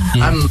ba?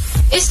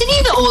 Isn't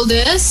he the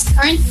oldest?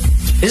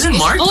 Isn't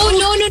Mark? Oh,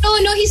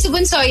 no. He's the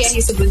bunso. Yeah,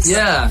 he's the bunso.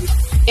 Yeah.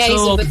 Yeah, he's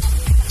So, the bunso.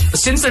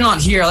 since they're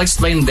not here, I'll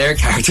explain their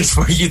characters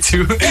for you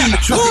too.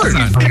 Sure.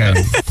 Okay.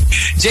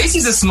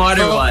 JC's a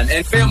smarter one,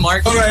 and Kuya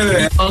Mark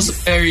is also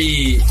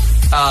very,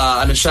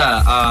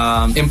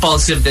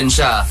 impulsive din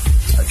siya.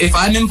 If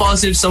I'm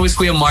impulsive, so is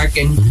Kuya Mark,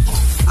 and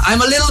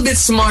I'm a little bit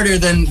smarter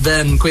than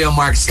Kuya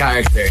Mark's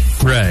character.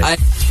 Right.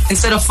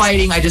 Instead of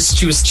fighting, I just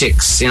choose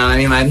chicks. You know what I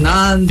mean? I'm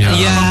not.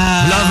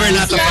 Lover,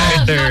 not a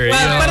fighter.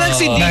 Parang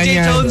si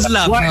DJ Jones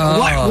lang.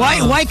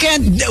 Why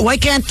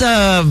can't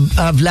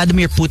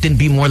Vladimir Putin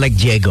be more like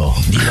Diego?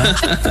 Di ba?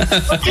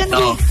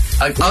 No.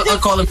 I'll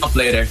call him up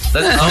later.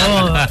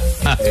 Vlad,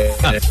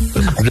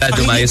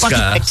 umayos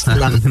ka.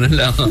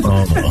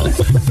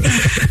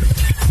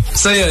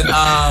 So yun.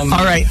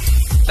 All right.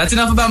 That's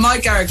enough about my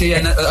character. Yeah,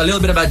 and a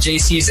little bit about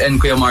JC's and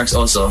Kuya Mark's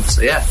also.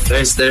 So yeah,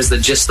 there's the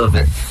gist of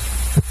it.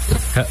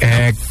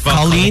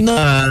 Colleen,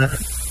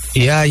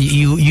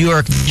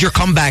 your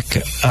comeback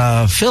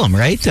film,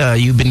 right?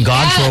 You've been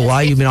gone for a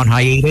while. You've been on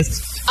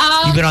hiatus.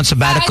 You've been on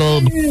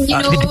sabbatical.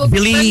 Did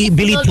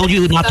Billy told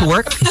you not to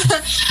work?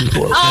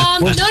 No.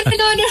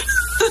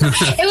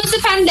 It was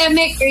the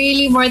pandemic,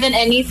 really, more than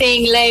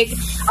anything. Like,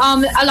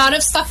 a lot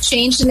of stuff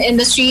changed in the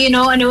industry,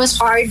 and it was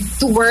hard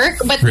to work.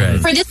 But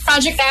for this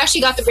project, I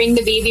actually got to bring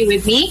the baby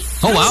with me.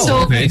 Oh, wow. So,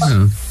 okay.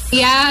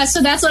 yeah,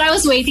 so that's what I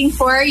was waiting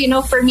for,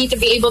 for me to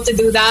be able to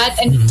do that.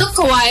 And it took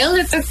a while.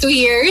 It took 2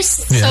 years.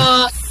 Yeah.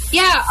 So,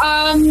 yeah,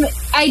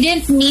 I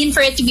didn't mean for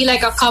it to be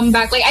like a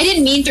comeback. Like, I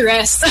didn't mean to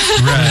rest.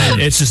 Right.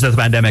 It's just that the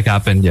pandemic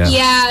happened, yeah.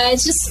 Yeah,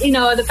 it's just,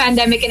 the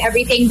pandemic and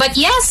everything. But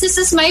yes, this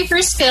is my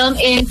first film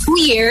in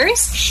 2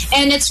 years.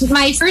 And it's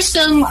my first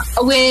film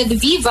with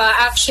Viva,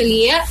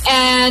 actually.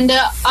 And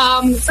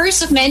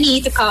first of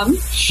many to come.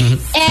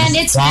 And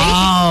it's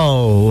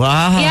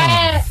Wow.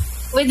 yeah,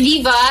 with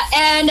Viva,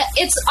 and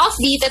it's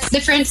offbeat. It's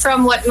different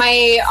from what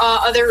my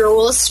other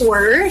roles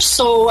were.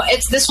 So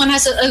this one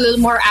has a little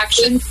more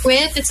action to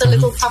it. It's a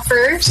little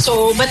tougher.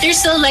 So, but there's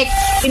still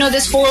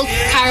this whole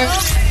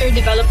character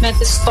development,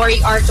 the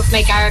story arc of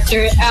my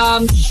character.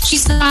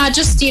 She's not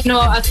just a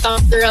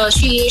tough girl.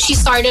 She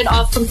started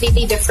off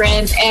completely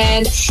different,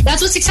 and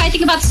that's what's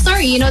exciting about the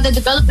story. The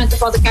development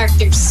of all the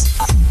characters.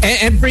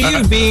 And for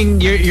you being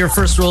your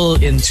first role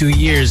in 2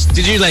 years,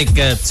 did you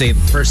say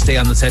first day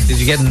on the set, did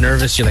you get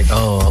nervous? You're like,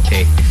 oh,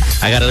 okay,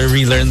 I gotta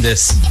relearn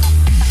this.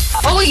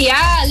 Oh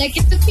yeah, it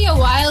took me a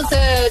while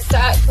to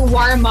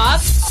warm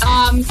up.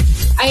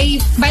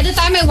 By the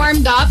time I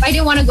warmed up, I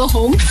didn't want to go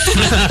home.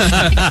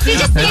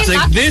 It's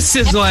this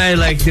is why I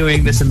like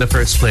doing this in the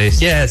first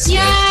place. Yes.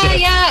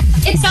 Yeah.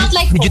 It felt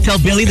like. Did you tell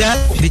Billy that?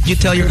 Did you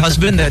tell your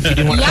husband that you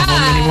didn't want to come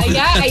home anymore?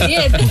 Yeah, I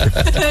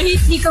did.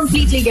 he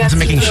completely gets Just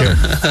making it. sure.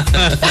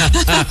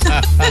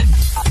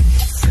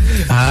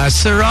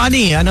 Sir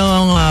Ronnie, ano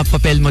ang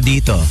papel mo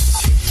dito?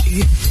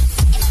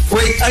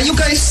 Wait, are you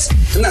guys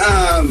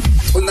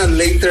on a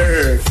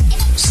later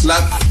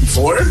slot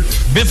before?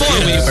 Before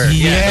we were.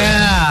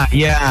 Yeah.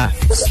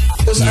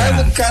 Because I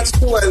would catch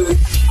you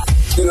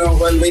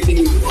while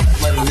waiting,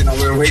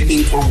 we're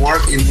waiting for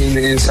work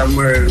in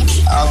somewhere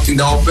out in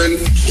the open.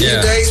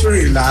 Yeah. You guys were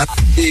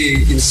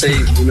relaxing,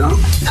 insane,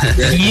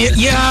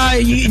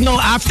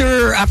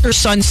 After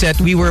Sunset,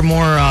 we were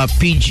more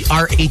PG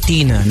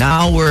R18.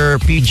 Now we're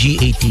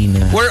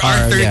PG-18. We're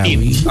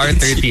R13.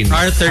 R13.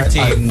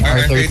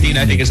 R13,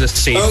 I think, is the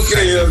safe.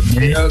 Okay.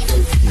 Yeah.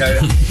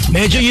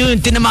 Medyo yun,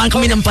 tinamaan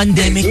kami ng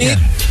pandemic.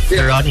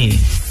 Sir Ronnie.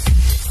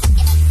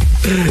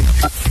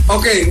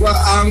 Okay, well,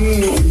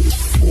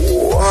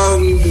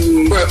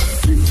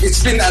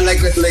 it's been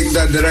like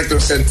the director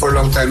said for a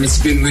long time.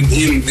 It's been with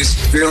him, this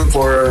film,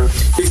 for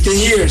 15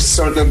 years,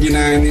 sort of, in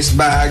his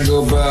bag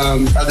of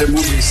other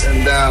movies,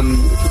 and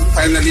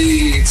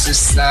finally, it's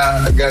just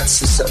got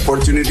this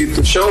opportunity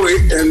to show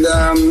it, and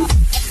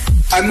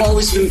I've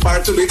always been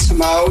part of it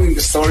somehow in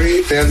the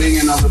storytelling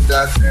and all of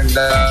that, and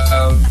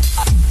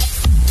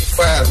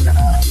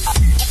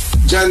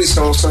John is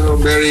also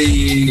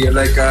very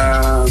like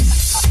a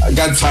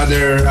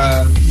Godfather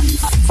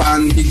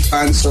big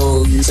fan.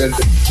 So he said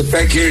the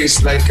peg here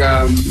is like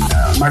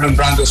Marlon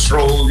Brando's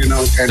role,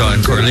 Don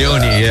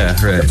Corleone, yeah,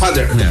 right. The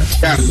father, yeah.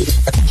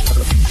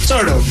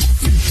 Sort of.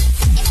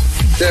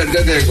 There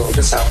you go.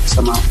 That's how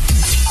somehow.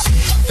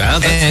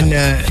 And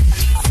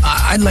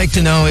I'd like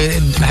to know,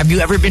 have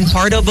you ever been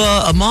part of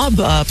a mob,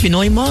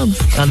 Pinoy mob,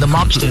 the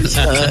mobsters?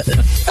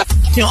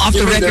 Off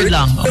the record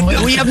lang.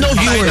 We have no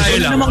viewers.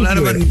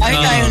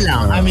 Tayo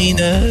lang. I mean,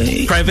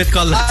 private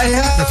call. I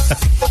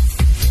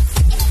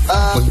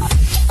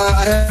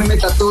have my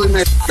tattoo in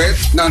my bed.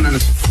 No.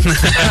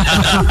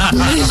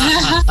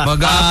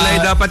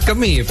 Mag-a-apply dapat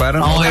kami. Parang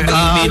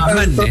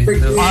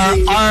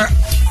our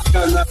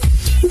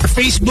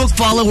Facebook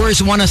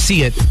followers want to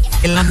see it.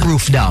 Ilang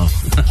proof daw.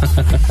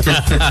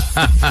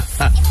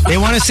 They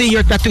want to see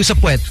your tattoo sa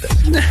puwet.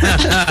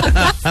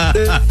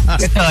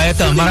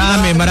 Ito.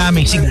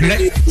 Marami.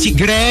 Si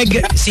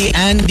Greg, si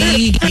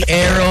Andy, si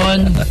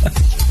Aaron,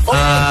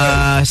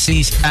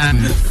 Si Sam.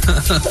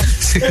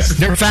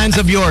 They're fans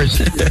of yours.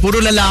 Puro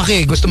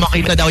lalaki. Gusto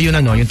makita daw yun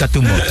yung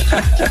tattoo mo.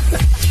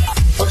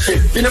 Okay,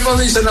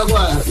 pinapawisan ako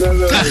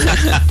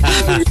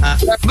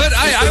But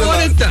I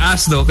wanted to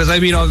ask though, because I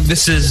mean,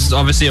 this is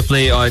obviously a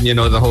play on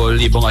the whole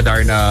Libong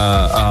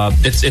Adarna.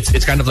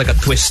 It's kind of like a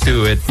twist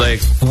to it. Like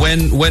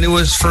when it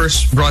was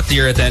first brought to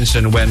your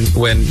attention, when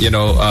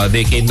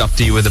they came up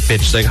to you with a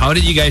pitch, like how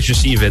did you guys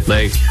receive it?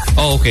 Like,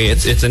 oh, okay,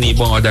 it's an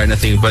Libong Adarna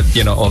thing, but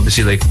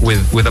obviously like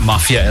with a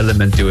mafia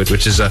element to it,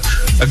 which is a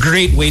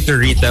great way to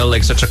retell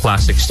like such a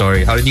classic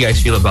story. How did you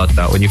guys feel about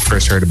that when you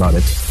first heard about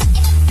it?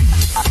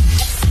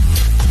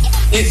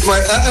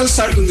 I'll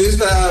start with this.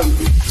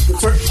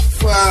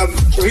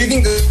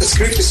 Reading the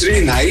script is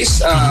really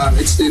nice.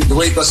 It's the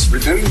way it was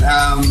written.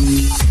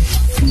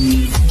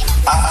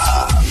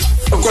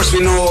 Of course, we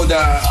know the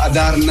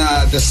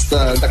Adarna,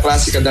 the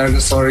classic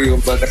Adarna story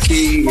of the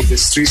king with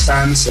his 3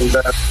 sons, and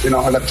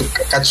how to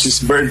catch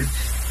this bird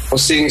who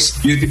sings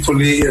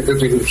beautifully, that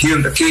will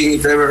heal the king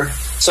if ever.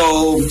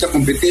 So the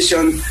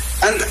competition,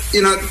 and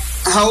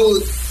how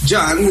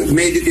John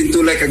made it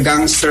into like a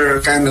gangster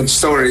kind of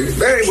story.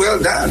 Very well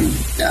done.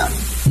 Yeah,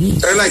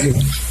 I like it.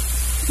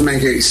 In my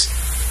case.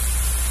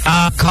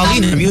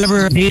 Colleen, have you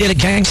ever dated a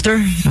gangster?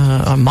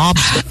 A mob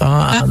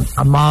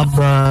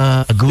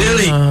goon?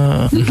 Billy.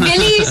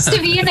 Billy used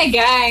to be in a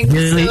gang.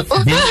 Billy,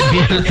 So.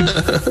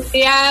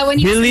 Yeah,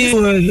 when Billy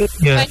was...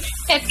 Yeah.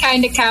 It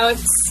kind of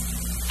counts.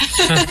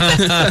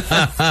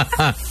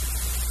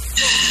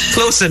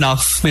 Close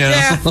enough.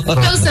 Yeah.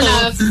 Close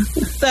enough.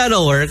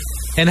 That'll work.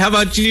 And how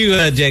about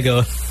you,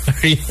 Diego?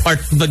 Are you part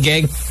of the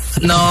gang?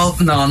 No,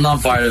 I'm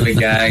not part of the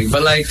gang.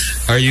 But like,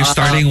 Are you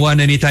starting one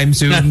anytime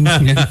soon?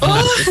 not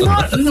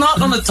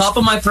on the top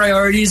of my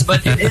priorities,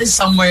 but it is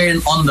somewhere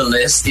on the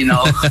list.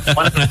 Not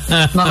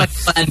like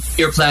plan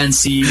B or plan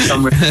C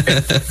somewhere.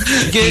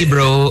 Hey,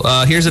 bro,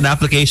 here's an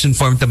application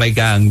form to my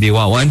gang. Do you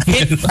want one?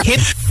 Hit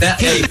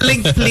the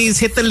link, please.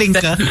 Hit the link.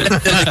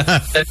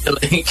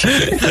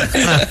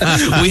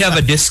 We have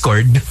a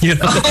Discord.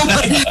 Oh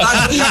my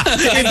god!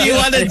 If you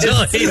want to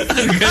join.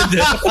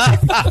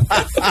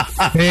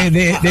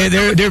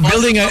 They're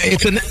building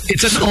it's an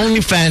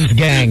OnlyFans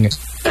gang.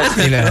 They're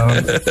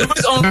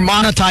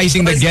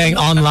monetizing the gang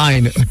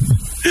online.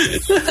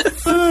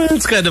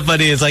 It's kind of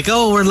funny. It's like,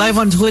 oh, we're live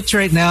on Twitch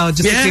right now,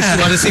 just in case you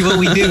want to see what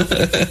we do.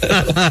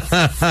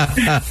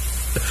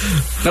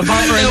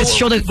 Let's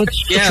show the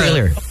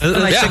trailer.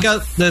 Check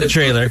out the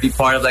trailer. To be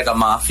part of like a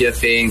mafia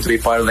thing, to be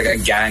part of like a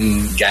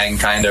gang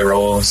kind of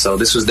role. So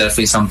this was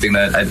definitely something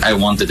that I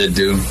wanted to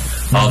do.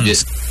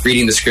 Just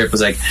reading the script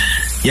was like,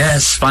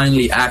 yes,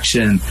 finally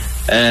action.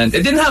 And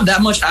it didn't have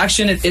that much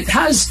action. It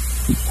has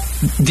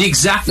the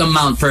exact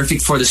amount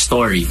perfect for the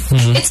story.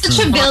 It's such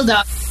a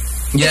build-up.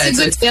 Yeah, it's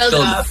a good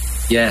build-up.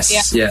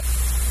 Yes, yeah.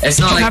 It's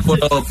not like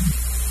puro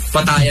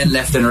patayan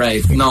left and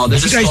right. No,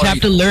 there's Did you guys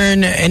have to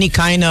learn any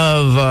kind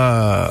of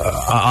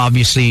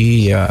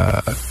obviously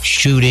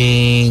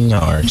shooting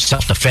or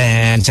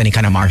self-defense, any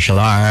kind of martial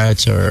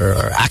arts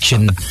or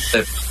action?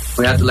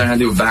 We had to learn how to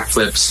do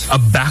backflips. A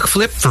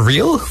backflip for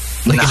real?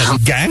 Like in a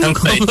gang? That's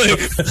kind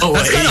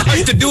of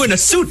hard to do in a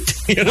suit.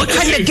 What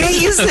kind of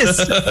gang is this?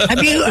 I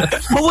mean,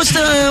 what was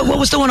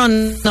the one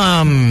on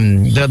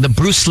the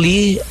Bruce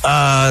Lee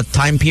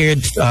time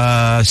period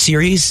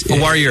series?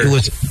 Warrior. It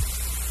was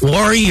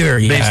Warrior.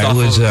 Based off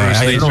Bruce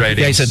Lee's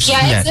writings.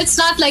 It's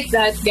not like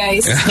that,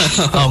 guys.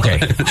 Okay.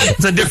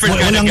 It's a different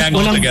kind of gang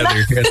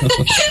altogether.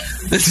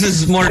 This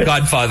is more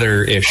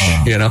Godfather-ish.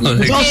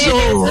 It's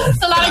also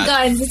It's a lot of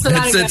guns.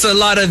 It's a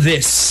lot of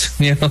this.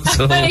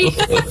 So.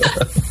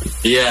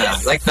 Yeah,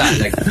 like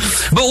that.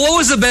 But what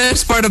was the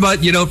best part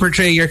about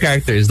portraying your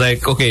characters?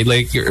 Like, okay,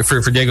 like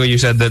for Diego, you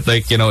said that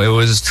like it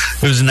was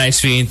a nice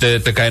feeling to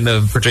kind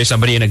of portray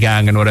somebody in a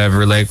gang and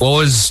whatever. Like, what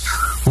was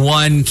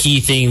one key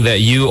thing that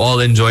you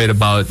all enjoyed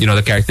about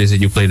the characters that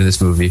you played in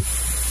this movie?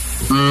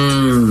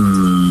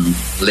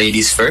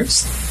 Ladies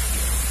first.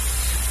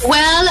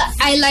 Well,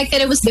 I like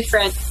that it was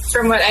different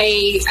from what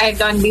I've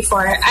done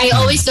before. I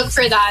always look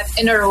for that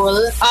in a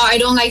role. I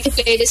don't like to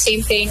play the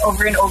same thing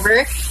over and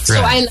over. So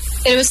I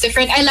liked that it was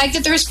different. I liked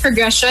that there was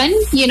progression.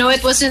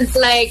 It wasn't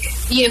like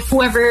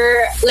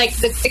whoever, like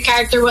the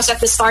character was at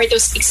the start, it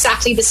was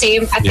exactly the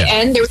same at the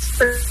end. There was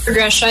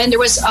progression. There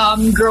was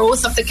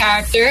growth of the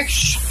character.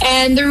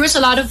 And there was a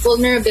lot of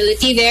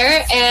vulnerability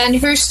there. And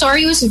her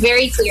story was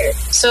very clear.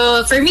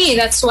 So for me,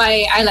 that's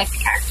why I like the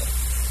character.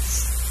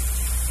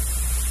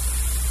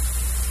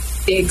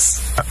 Diggs.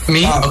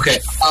 Me? Okay.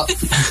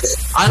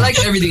 I like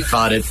everything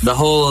about it. The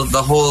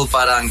whole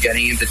parang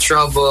getting into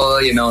trouble,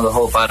 the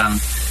whole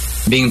parang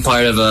being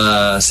part of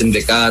a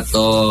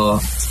sindicato,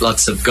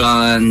 lots of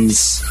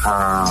guns,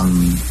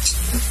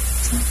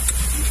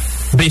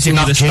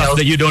 basically the stuff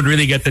that you don't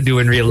really get to do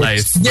in real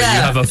life. But you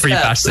have a free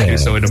pass to do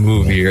so in a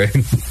movie, right?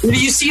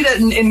 You see that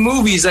in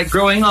movies, like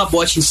growing up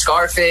watching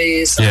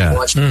Scarface,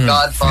 watching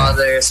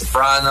Godfather,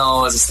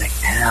 Sopranos. It's like,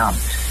 damn.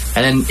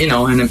 And then,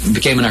 and it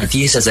became an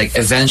artiste. It's like,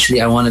 eventually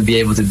I want to be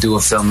able to do a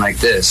film like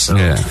this. So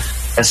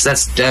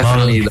that's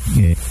definitely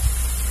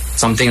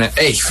something that,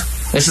 hey,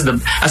 This is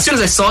as soon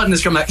as I saw it in the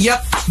screen, I'm like,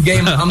 yep,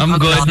 game. I'm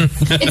good. down.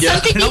 It's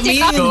something you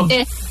take up.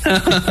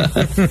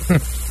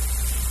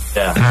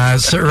 Yeah.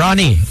 Sir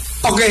Ronnie.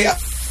 Okay.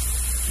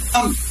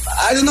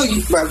 I don't know.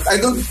 I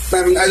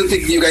don't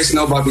think you guys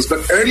know about this, but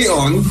early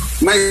on,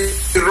 my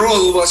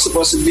role was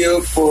supposed to be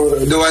for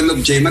the one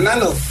of Jay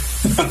Manalo.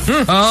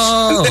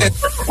 Oh.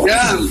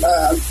 Yeah.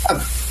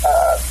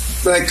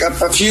 Like a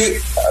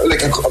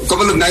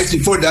couple of nights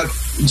before that,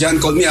 John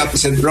called me up and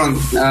said, "Ron,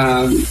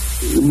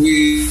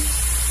 we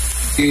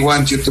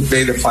want you to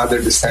play the father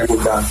this time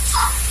of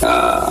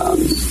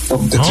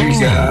the three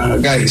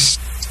guys."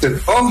 I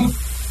said, "Oh."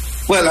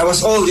 Well, I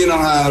was all,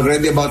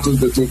 ready about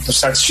to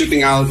start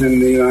shooting out,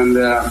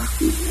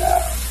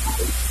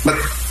 but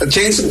a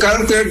change of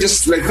character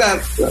just like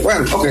that.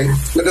 Well, okay,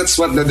 but that's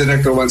what the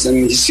director wants,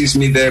 and he sees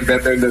me there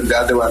better than the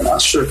other one.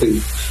 Sure thing.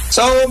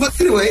 So, but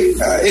anyway,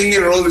 any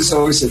role is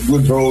always a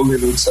good role,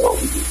 So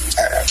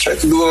I try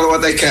to do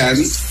what I can.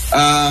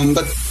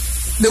 But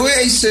the way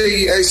I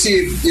see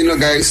it,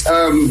 guys.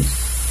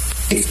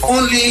 If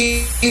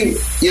only,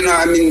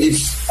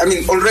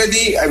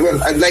 already,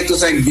 I'd like to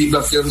thank Viva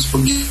Films for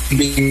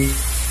giving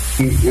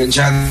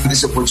John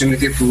this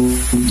opportunity to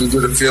do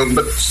the film.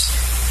 But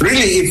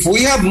really, if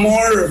we have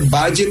more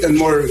budget and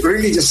more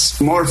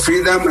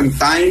freedom and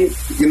time,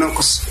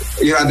 because,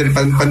 the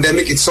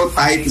pandemic, it's so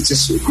tight,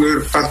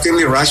 we're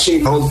practically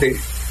rushing the whole thing.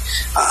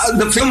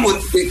 The film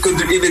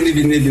could even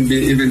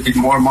be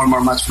more,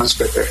 much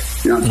better,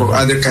 for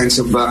other kinds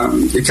of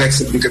effects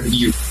that we could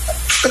view.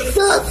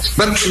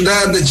 But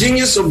the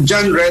genius of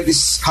John Red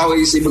is how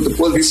he's able to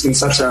pull this in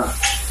such a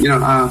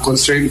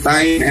constrained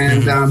time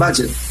and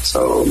budget.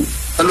 So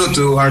hello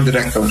to our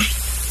director.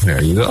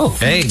 There you go.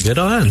 Hey, good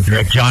on.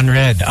 Direct John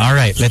Red. All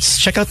right, let's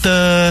check out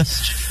the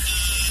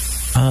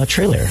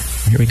trailer.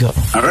 Here we go.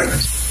 All right.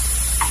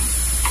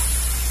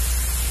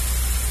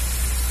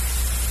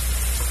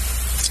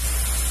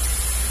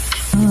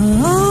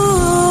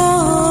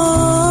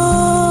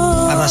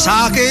 Para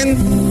sa akin,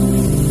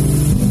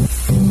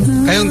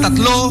 kayong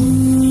tatlo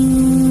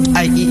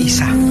ay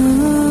iisa.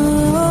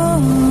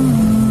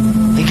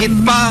 Higit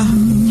pa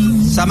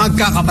sa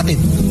magkakapatid.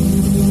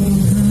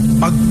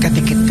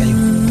 Pagkatikit kayo.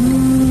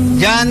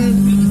 Yan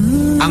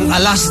ang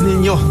alas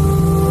ninyo.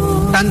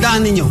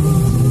 Tandaan ninyo,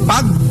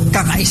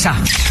 pagkakaisa.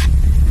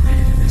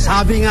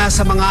 Sabi nga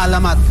sa mga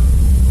alamat,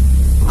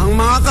 ang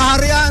mga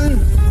kaharian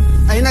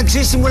ay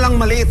nagsisimulang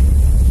maliit.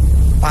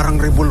 Parang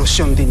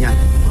revolusyon din yan.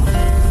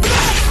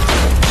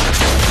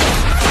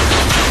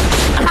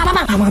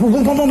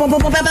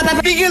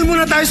 Tigil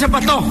muna tayo sa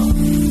bato.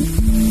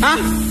 Ha?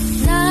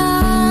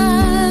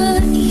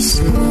 Nais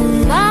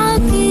kong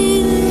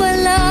maging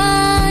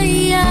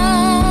malaya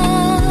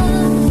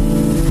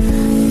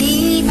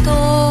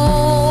dito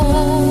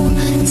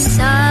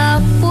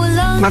sa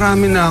pulang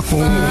Marami na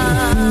akong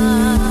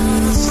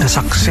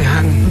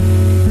nasaksihan.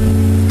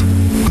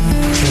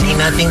 Hindi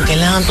natin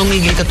kailangan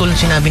tumigil katulad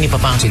sinabi ni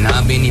Papang.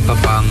 Sinabi ni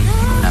Papang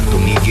na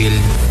tumigil.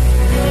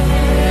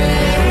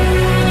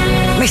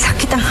 May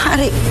sakit ang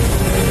hari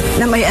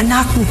na may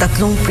anak ng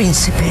 3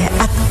 prinsipe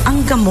at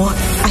ang gamot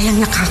ay ang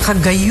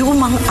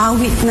nakakagayumang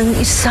awit ng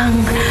isang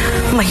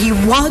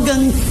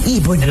mahiwagang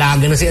ibon.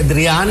 Dalaga na si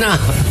Adriana.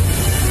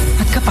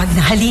 At kapag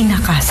nahalina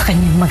ka sa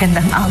kanyang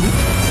magandang awit,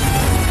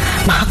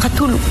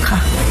 makakatulog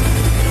ka.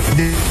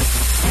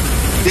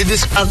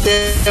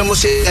 Didiskarte mo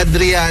si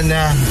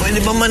Adriana. Pwede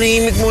ba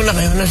manahimik muna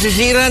kayo?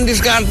 Nasisira ang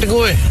diskarte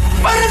ko eh.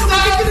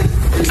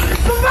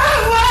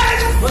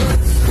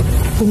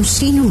 Kung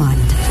sino man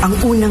ang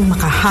unang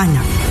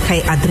makahanap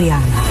kay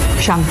Adriana,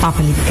 siya ang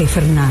papalit kay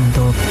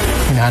Fernando.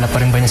 Hinahanap pa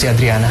rin ba niya si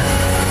Adriana?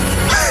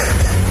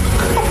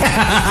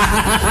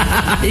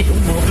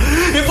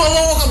 Yung bobo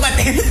mo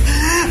kapatid.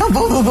 Ang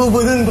bobo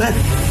nun, Brad.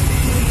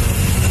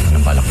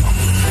 Anong balak mo?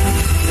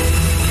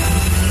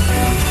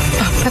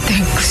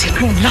 Papatayin ko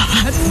silang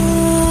lahat.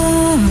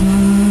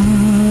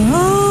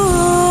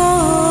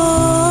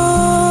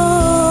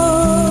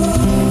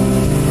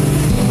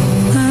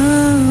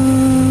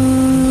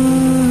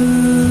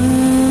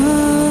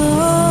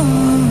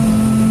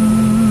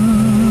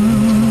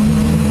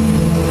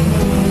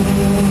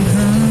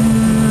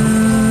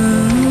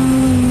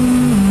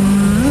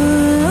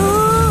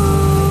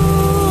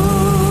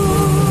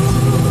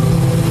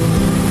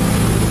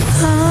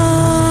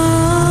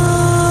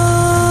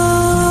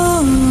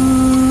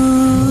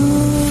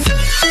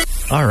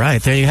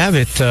 There you have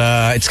it.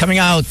 It's coming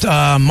out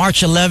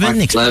March 11.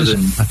 March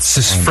 11. That's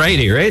this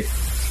Friday, right?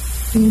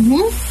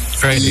 Mm-hmm.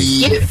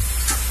 Friday.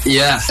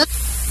 Yeah.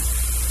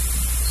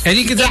 And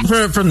you can tell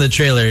from the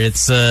trailer,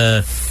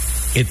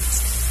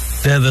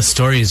 the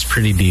story is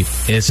pretty deep.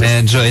 It's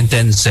medyo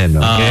intense, no?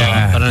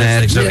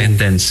 Medyo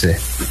intense.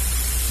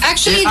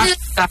 Actually,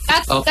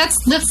 that's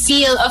the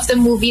feel of the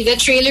movie. The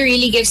trailer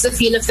really gives the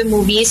feel of the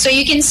movie. So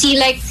you can see,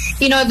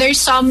 there's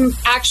some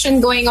action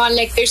going on,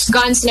 there's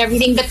guns and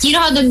everything, but you know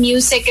how the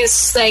music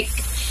is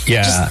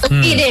just the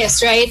way it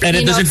is, right? And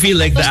it doesn't feel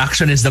like the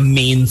action is the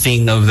main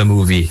thing of the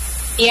movie.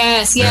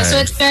 Yes, yeah. Right. So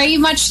it's very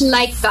much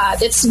like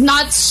that. It's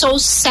not so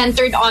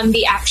centered on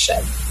the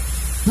action.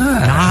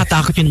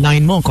 Nakakatakot yung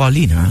line mo,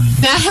 Colleen, ha?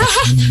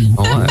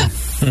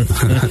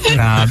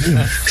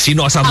 Grabe.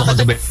 Sino kasama ko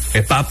gabi?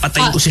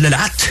 Papatayin ko sila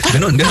lahat.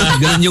 Ganon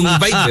yung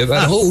vibe.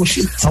 Oh,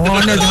 shit. I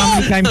wonder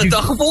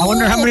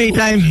how many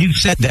times you've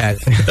said that.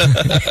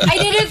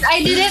 I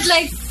did it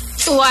like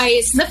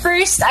twice. The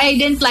first, I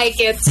didn't like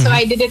it, so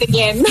I did it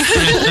again.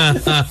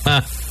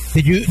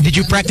 Did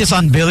you practice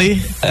on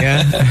Billy?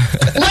 Yeah.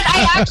 What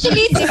I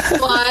actually did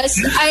was,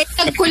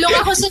 nagkulong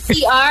ako sa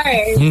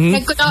CR.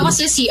 Nagkulong ako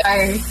sa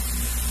CR.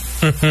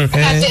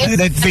 And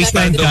then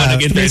FaceTime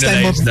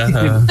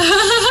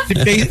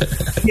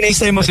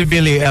mo si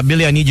Billy.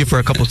 Billy, I need you for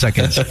a couple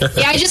seconds.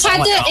 Yeah, I just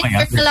had to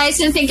internalize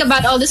and think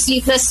about all the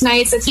sleepless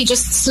nights that he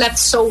just slept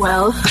so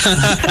well.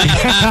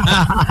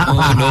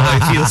 Oh no, I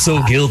feel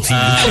so guilty.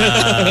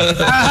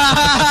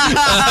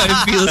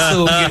 I feel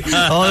so guilty.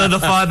 All of the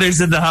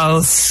fathers in the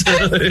house.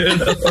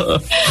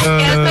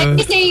 Yeah,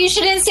 but you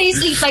shouldn't say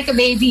sleep like a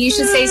baby. You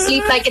should say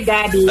sleep like a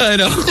daddy. I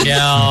know.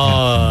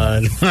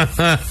 Yeah.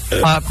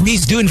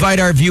 Please do invite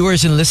our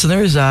viewers and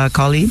listeners,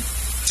 Colleen.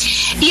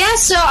 Yeah,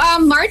 so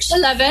March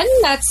 11,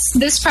 that's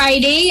this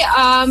Friday.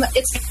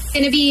 It's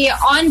going to be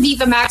on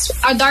Viva Max.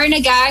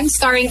 Adarna Gang,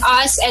 starring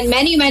us and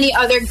many, many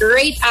other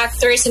great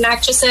actors and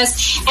actresses.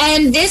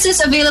 And this is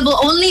available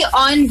only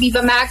on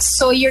Viva Max.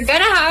 So you're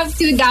going to have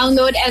to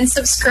download and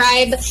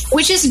subscribe,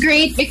 which is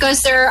great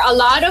because there are a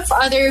lot of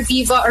other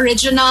Viva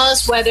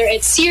originals, whether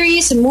it's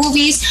series and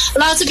movies,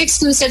 lots of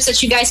exclusives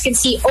that you guys can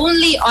see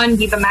only on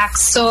Viva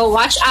Max. So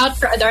watch out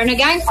for Adarna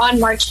Gang on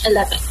March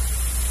 11th.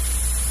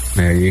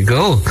 There you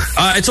go.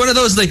 It's one of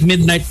those like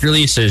midnight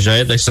releases,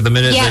 right? Like, so the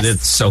minute that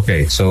it's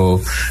okay.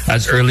 So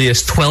as early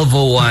as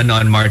 12:01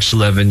 on March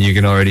 11, you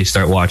can already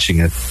start watching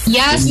it.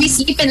 Yes, we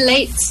sleep in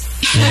late.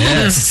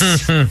 Yes.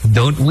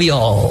 Don't we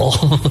all?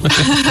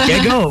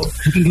 Diego,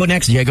 you can go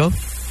next, Diego.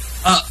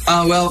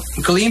 Well,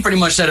 Colleen pretty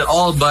much said it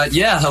all, but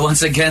yeah,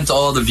 once again to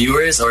all the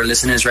viewers or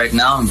listeners right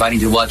now, I'm inviting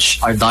you to watch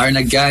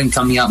Adarna Gang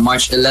coming out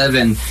March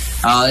 11.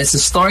 It's a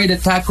story that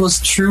tackles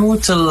true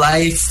to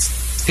life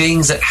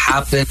things that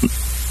happen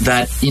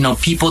that, you know,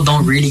 people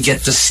don't really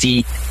get to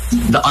see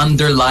the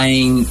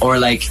underlying or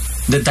like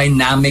the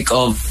dynamic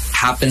of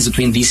happens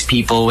between these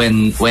people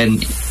when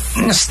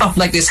stuff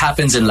like this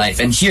happens in life.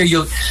 And here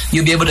you'll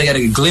be able to get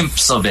a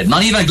glimpse of it.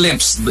 Not even a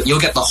glimpse, but you'll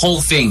get the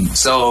whole thing.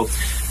 So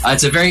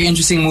it's a very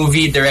interesting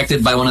movie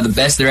directed by one of the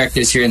best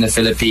directors here in the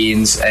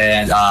Philippines.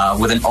 And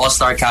with an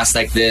all-star cast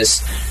like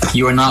this,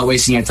 you are not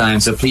wasting your time.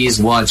 So please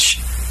watch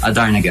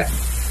Adarna Gang.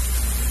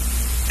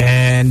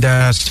 And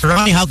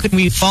Ronnie, how can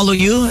we follow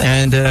you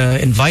and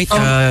invite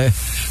the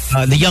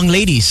young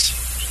ladies?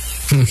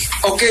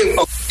 Okay,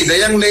 the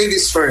young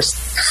ladies first.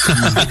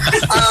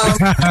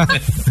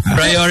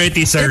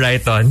 Priorities are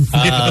right on.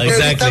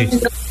 Exactly.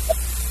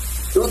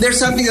 There's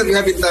something that we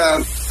haven't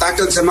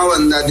tackled somehow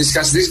and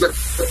discussed this, but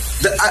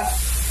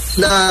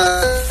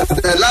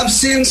the love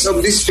scenes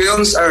of these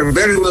films are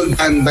very well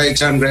done by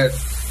John Red.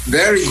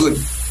 Very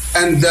good.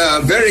 And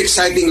very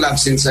exciting love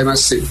scenes, I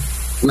must say.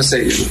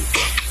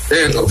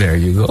 You know. There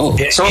you go.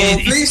 So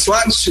please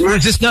watch.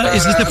 Is this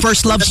the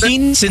first love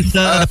scene since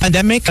the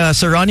pandemic,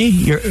 Sir Ronnie?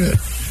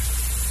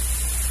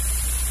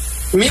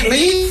 Me?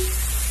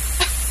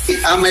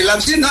 My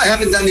love scene? No, I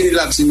haven't done any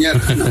love scene yet.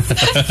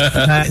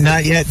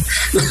 Not yet.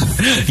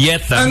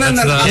 No.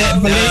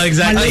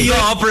 Exactly. The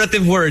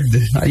operative word.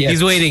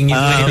 He's waiting.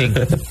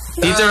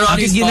 Tito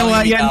Ronnie's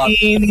ginawa yan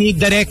ni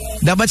Derek.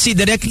 Dapat si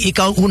Derek,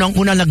 ikaw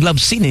unang-una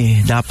nag-love scene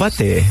eh. Dapat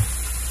eh.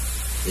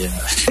 Yeah.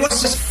 I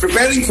was just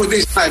preparing for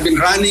this. I've been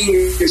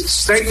running,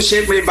 trying to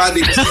shape my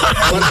body.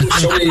 I want to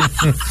show you.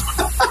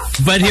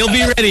 But he'll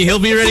be ready. He'll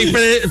be ready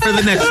for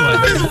the next one.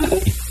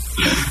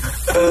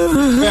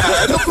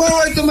 I look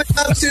forward to my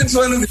absence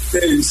one of these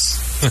days.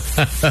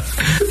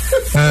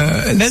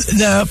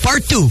 The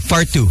part two.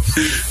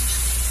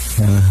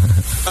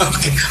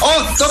 Okay.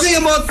 Oh, talking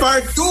about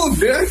part 2,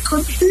 there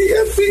could be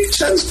a big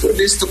chance for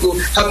this to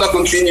have a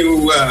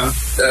continue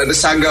the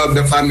saga of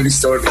the family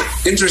story.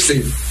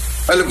 Interesting.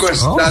 Well, of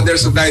course, the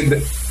others who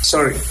died.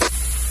 Sorry.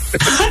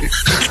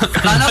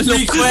 Ang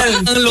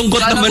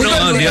lungkot naman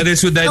no. The others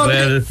who died,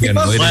 well, you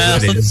know,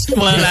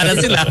 wala na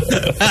sila.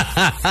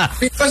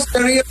 Because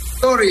the real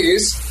story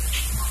is,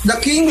 the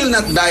king will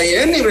not die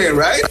anyway,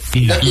 right?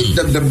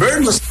 The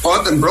bird was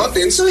caught and brought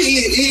in, so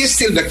he is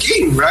still the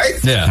king, right?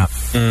 Yeah.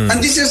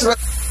 And this is what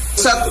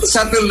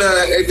subtle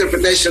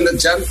interpretation that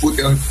John put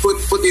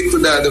into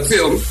the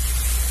film.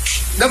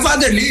 The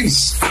father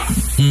lives.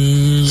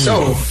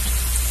 So,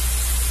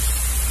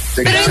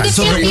 pero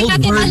hindi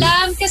natin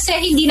alam kasi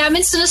hindi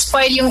namin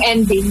spoil yung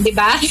ending, di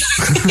ba?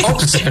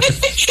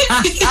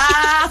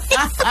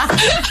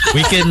 We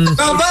can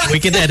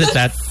edit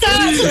that.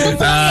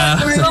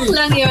 Joke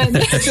lang yun.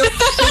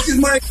 This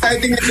is more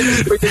exciting.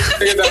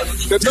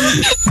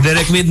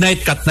 Direct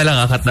midnight, cut na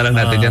lang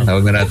natin yan.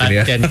 Tawag na natin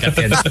yan. Cut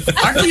yan.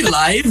 Aren't we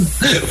live?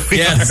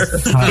 Yes.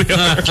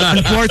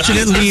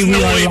 Unfortunately,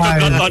 we are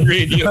live. Not on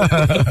radio.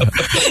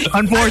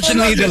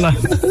 Unfortunately,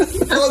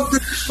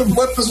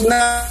 what was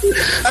not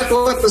I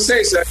forgot to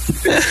say, sir.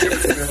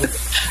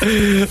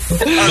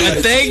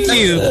 But thank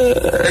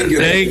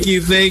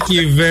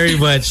you very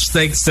much.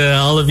 Thanks to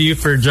all of you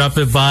for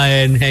dropping by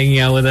and hanging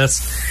out with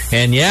us.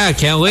 And yeah,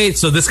 can't wait.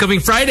 So this coming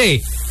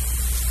Friday,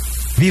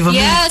 Viva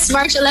Yes,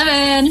 March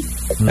 11.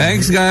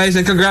 Thanks, guys,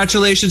 and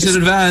congratulations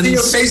in advance. See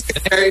you face.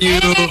 Thank you.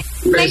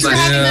 Thanks for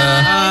having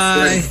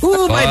us. Bye.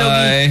 Ooh, bye,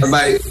 doggy.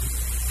 Bye.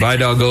 Bye,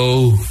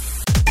 doggo.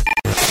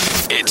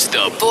 It's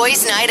the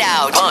Boys Night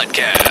Out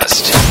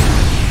podcast.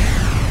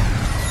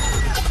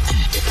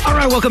 All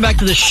right, welcome back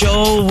to the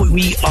show.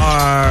 We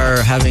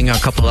are having a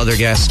couple other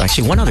guests.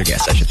 Actually, one other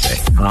guest, I should say.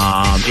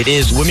 It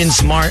is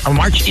Women's March.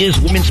 March is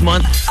Women's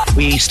Month.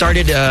 We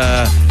started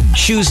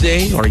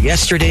Tuesday or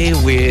yesterday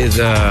with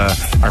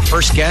our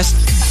first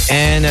guest.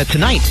 And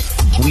tonight,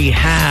 we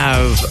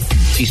have...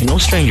 She's no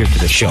stranger to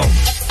the show.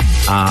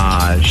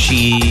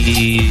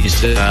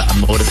 She's a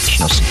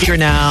motivational speaker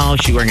now.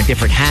 She's wearing a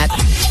different hat.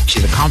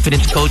 She's a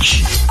confidence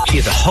coach. She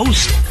is a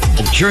host,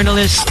 a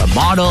journalist, a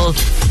model,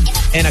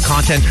 and a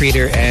content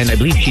creator. And I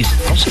believe she's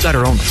also got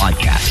her own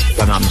podcast, if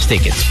I'm not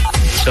mistaken.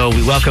 So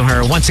we welcome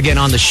her once again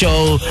on the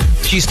show.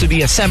 She used to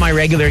be a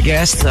semi-regular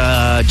guest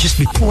just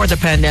before the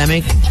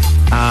pandemic.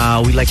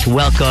 We'd like to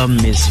welcome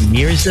Ms.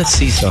 Mirza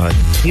Sison.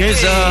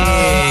 Mirza!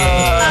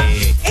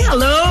 Hey,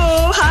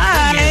 hello!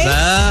 Hi!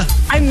 Mirza.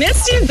 I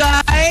missed you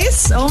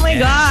guys! Oh my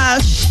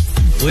gosh!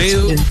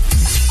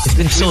 It's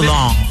been so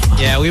long.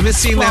 Yeah, we miss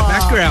seeing that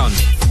background.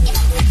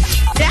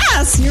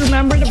 Yes, you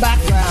remember the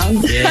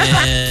background.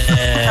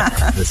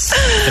 Yes.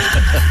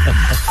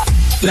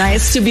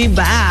 Nice to be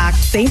back.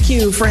 Thank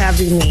you for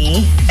having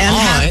me. And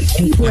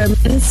happy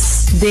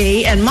Women's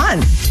Day and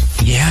Month.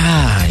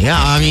 Yeah.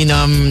 I mean,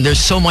 there's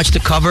so much to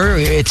cover.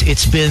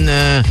 It's been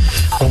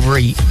over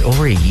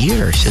a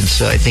year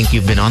since I think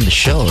you've been on the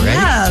show, right?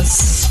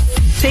 Yes.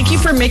 Thank you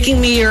for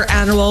making me your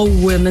annual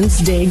Women's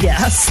Day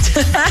guest.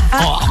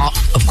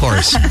 Of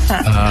course.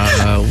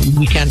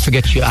 We can't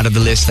forget you out of the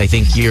list. I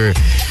think you're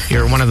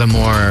one of the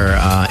more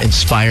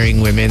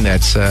inspiring women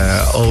that's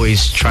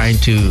always trying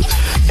to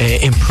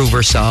improve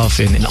herself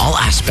in all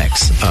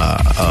aspects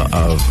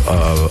of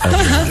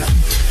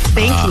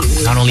Thank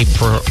you. Not only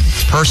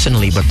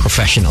personally, but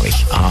professionally.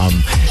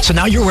 So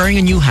now you're wearing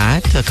a new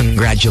hat.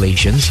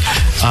 Congratulations.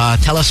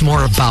 Tell us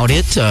more about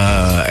it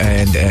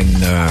and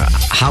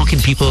how can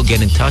people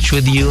get in touch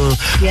with you?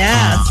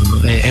 Yes.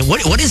 And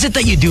what is it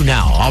that you do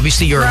now?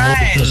 Obviously, you're a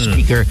motivational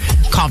speaker,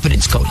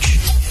 confidence coach.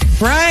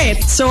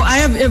 Right. So I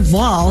have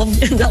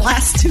evolved in the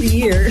last 2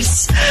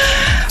 years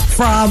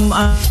from,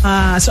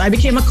 so I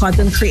became a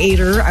content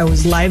creator. I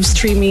was live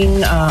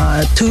streaming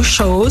 2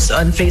 shows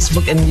on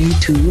Facebook and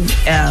YouTube.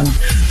 And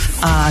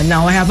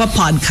now I have a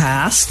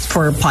podcast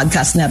for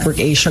Podcast Network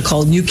Asia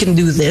called You Can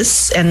Do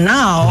This. And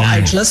now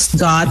I just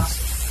got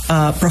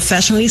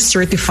professionally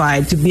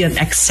certified to be an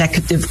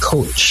executive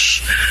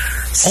coach.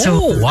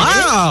 So,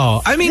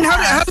 wow. I mean,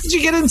 how did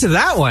you get into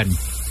that one?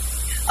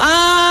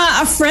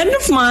 A friend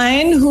of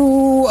mine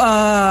who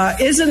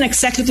is an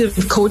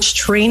executive coach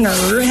trainer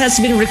has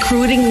been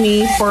recruiting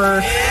me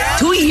for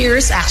 2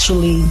 years,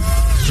 actually.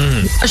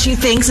 She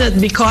thinks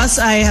that because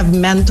I have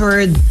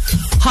mentored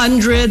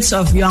hundreds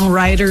of young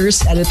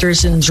writers,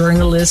 editors, and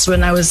journalists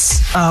when I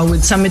was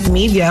with Summit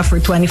Media for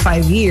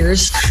 25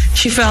 years,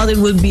 she felt it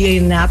would be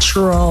a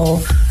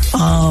natural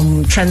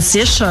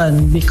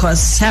transition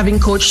because having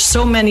coached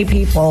so many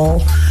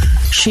people,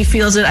 she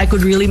feels that I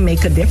could really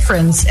make a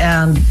difference.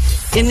 And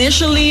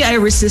initially I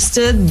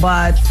resisted,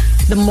 but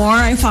the more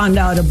I found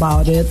out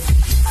about it,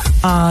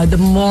 the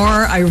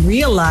more I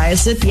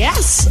realized that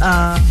yes,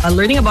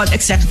 learning about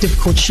executive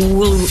coaching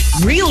will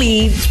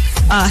really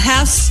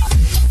has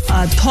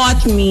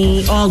taught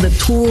me all the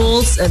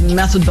tools and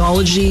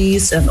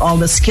methodologies and all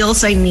the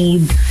skills I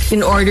need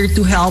in order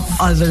to help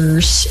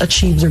others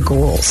achieve their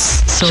goals.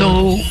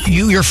 So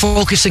you're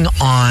focusing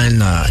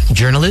on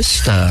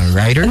journalist,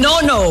 writer?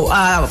 No.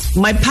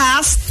 My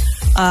past.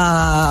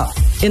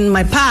 In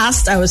my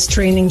past, I was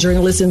training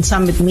journalists in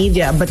Summit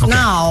Media, but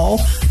now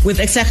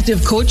with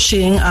executive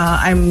coaching,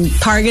 I'm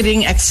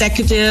targeting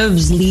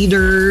executives,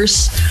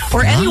 leaders,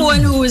 or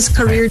anyone who is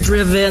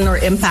career-driven or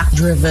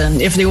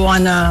impact-driven. If they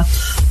want to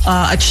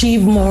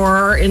achieve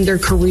more in their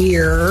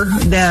career,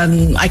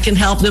 then I can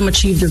help them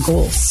achieve their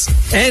goals.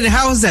 And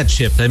how has that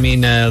shift? I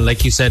mean,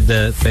 like you said,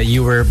 that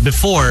you were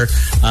before,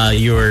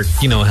 you were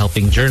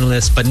helping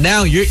journalists, but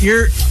now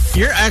you're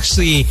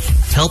actually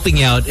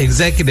helping out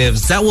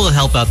executives that will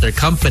help out their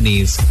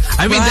companies.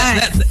 I mean,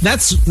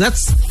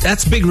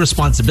 that's big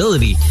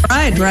responsibility.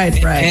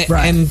 Right.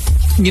 And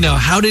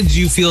how did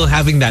you feel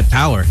having that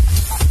power?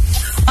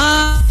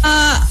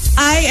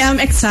 I am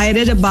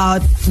excited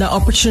about the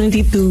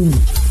opportunity to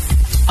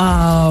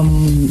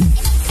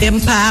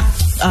impact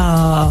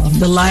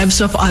the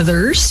lives of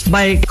others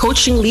by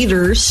coaching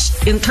leaders.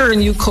 In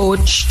turn, you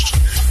coach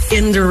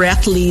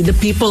indirectly the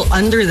people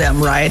under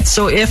them, right?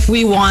 So if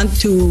we want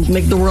to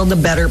make the world a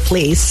better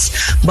place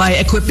by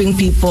equipping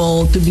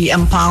people to be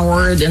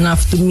empowered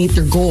enough to meet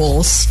their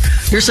goals,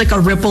 there's like a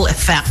ripple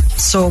effect.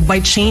 So by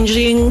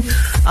changing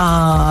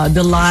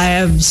the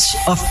lives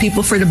of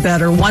people for the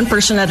better, one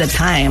person at a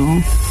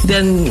time,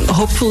 then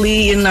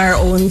hopefully in our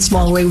own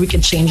small way we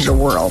can change the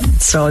world.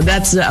 So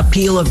that's the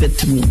appeal of it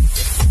to me.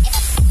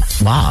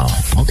 Wow.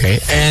 Okay.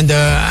 And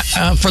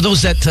for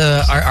those that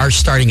are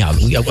starting out,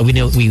 we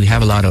know we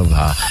have a lot of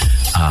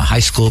high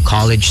school,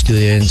 college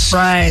students.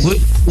 Right.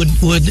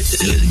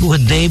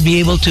 Would they be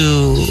able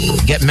to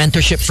get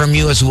mentorship from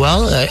you as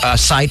well,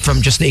 aside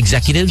from just the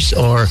executives,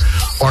 or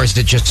is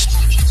it just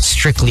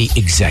strictly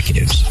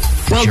executives?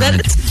 Well,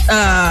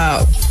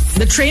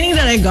 the training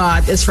that I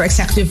got is for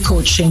executive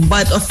coaching,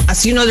 but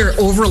as you know, there are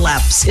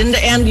overlaps. In the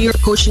end, you're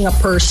coaching a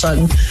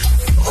person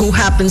who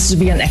happens to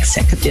be an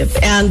executive.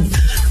 And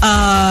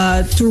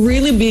to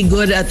really be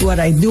good at what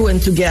I do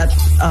and to get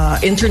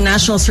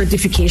international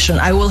certification,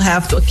 I will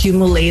have to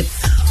accumulate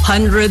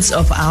hundreds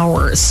of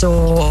hours.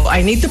 So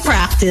I need to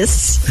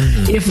practice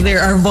if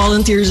there are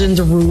volunteers in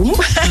the room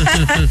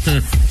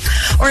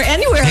or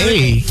anywhere.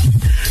 Hey.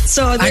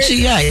 So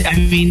actually, yeah. I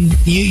mean,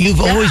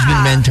 you've always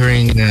been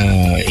mentoring,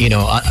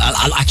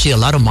 actually a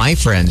lot of my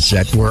friends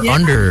that were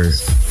under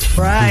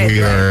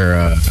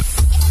your...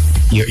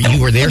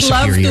 You were their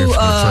superior.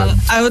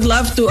 I would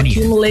love to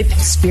accumulate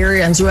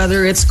experience,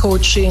 whether it's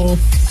coaching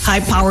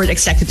high-powered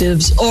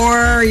executives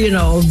or,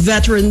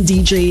 veteran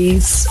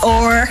DJs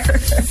or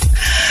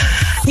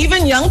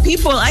even young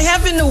people. I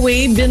have, in a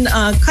way, been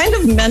kind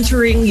of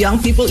mentoring young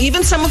people,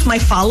 even some of my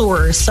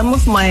followers. Some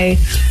of my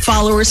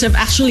followers have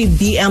actually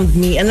DM'd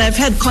me, and I've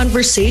had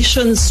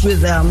conversations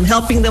with them,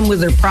 helping them with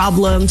their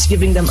problems,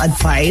 giving them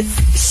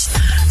advice.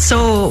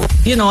 So,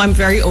 I'm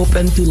very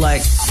open to,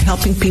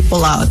 helping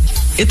people out.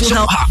 It will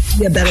help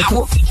be a better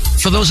coach.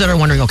 For those that are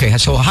wondering, okay,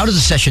 so how does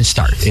the session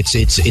start?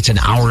 It's an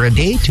hour a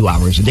day, 2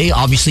 hours a day.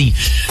 Obviously,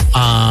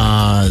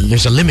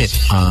 there's a limit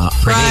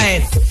per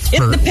day.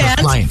 It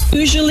depends.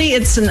 Usually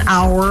it's an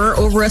hour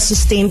over a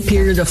sustained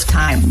period of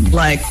time.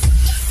 Like,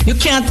 you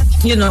can't,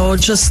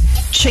 just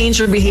change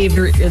your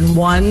behavior in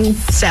one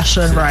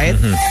session, right?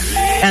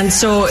 And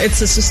so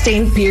it's a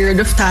sustained period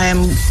of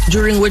time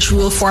during which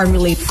we'll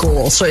formulate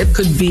goals. So it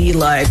could be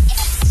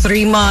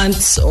 3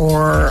 months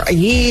or a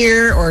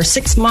year or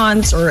 6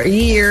 months or a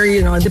year,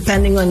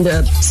 depending on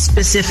the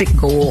specific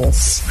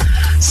goals.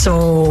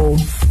 So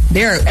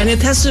and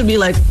it has to be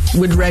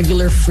with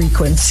regular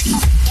frequency.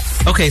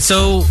 Okay,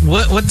 so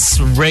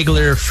what's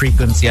regular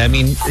frequency? I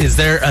mean, is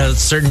there a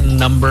certain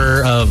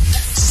number of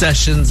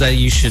sessions that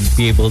you should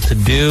be able to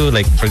do?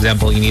 Like, for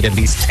example, you need at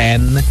least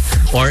 10,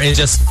 or it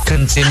just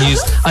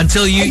continues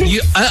until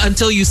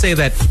you say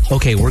that,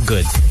 okay, we're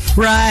good.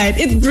 Right.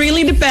 It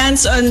really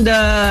depends on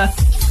the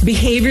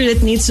behavior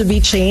that needs to be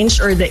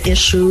changed or the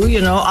issue.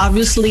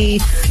 Obviously,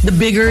 the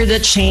bigger the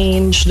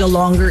change, the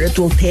longer it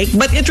will take.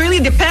 But it really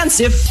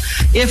depends if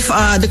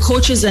the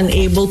coach is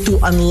unable to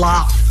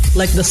unlock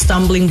the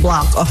stumbling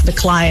block of the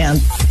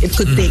client. It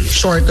could take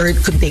shorter,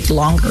 it could take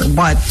longer.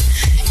 But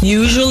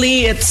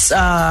usually it's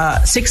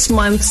 6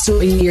 months to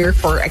a year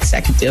for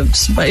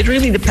executives. But it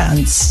really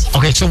depends.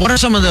 Okay, so what are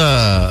some of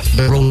the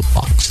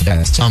roadblocks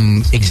that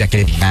some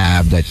executives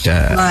have that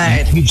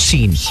you've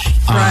seen?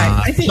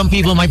 Some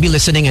people might be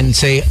listening and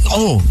say,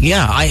 "Oh,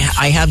 yeah,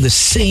 I have the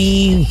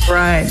same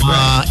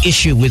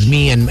issue with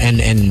me and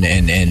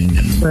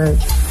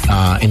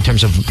in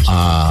terms of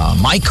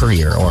my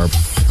career or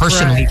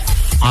personally."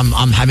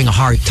 I'm having a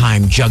hard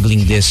time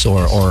juggling this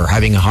or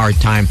having a hard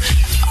time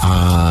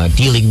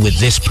dealing with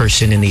this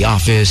person in the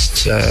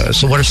office.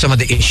 So what are some of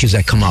the issues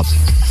that come up?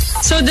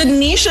 So the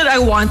niche that I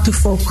want to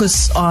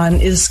focus on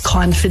is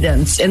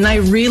confidence. And I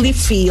really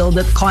feel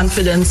that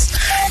confidence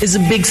is a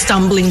big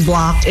stumbling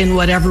block in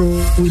whatever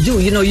we do.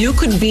 You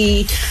could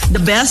be the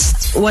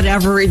best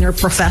whatever in your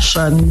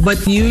profession,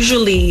 but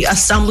usually a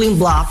stumbling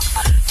block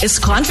is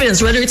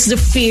confidence, whether it's the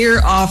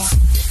fear of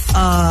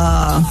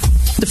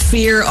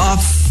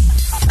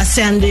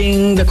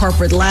ascending the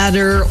corporate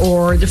ladder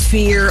or the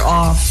fear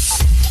of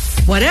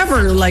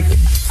whatever.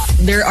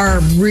 There are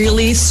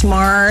really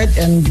smart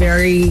and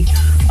very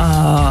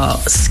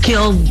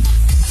skilled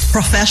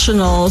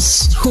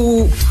professionals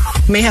who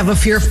may have a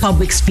fear of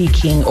public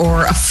speaking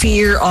or a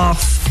fear of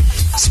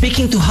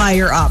speaking to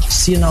higher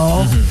ups,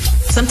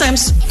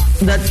 Sometimes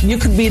that you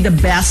could be the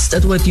best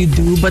at what you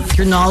do, but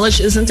your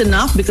knowledge isn't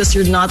enough because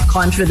you're not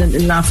confident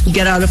enough to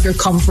get out of your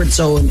comfort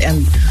zone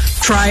and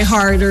try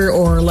harder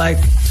or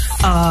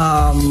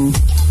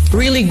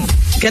really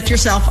get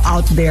yourself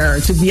out there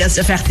to be as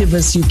effective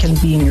as you can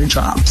be in your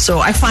job. So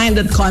I find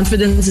that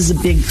confidence is a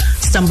big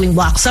stumbling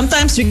block.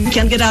 Sometimes we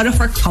can't get out of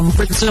our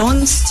comfort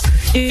zones.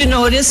 If you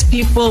notice,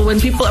 when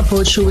people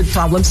approach you with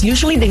problems,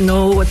 usually they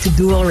know what to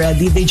do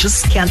already. They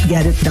just can't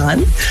get it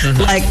done.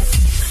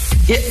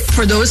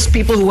 For those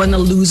people who want to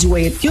lose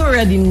weight, you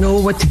already know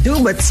what to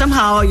do, but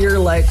somehow you're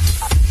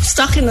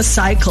stuck in a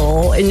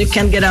cycle and you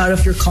can't get out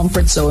of your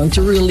comfort zone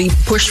to really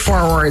push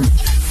forward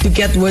to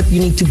get what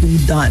you need to do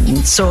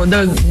done. So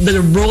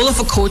the role of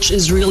a coach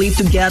is really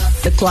to get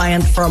the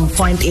client from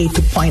point A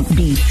to point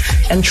B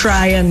and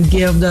try and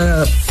give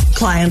the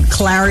client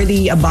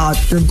clarity about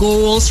their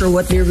goals or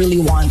what they really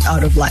want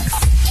out of life.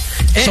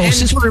 So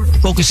since we're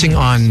focusing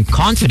on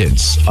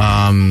confidence,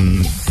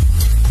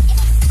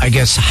 I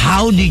guess,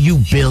 how do you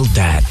build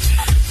that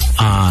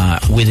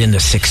within the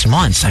 6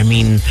 months? I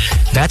mean,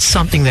 that's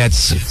something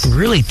that's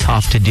really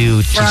tough to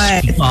do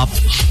to keep up.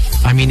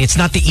 I mean, it's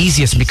not the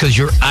easiest because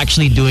you're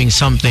actually doing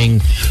something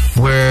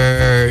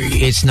where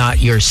it's not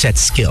your set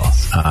skill.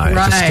 It's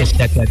a skill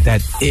set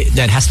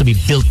that has to be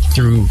built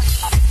through.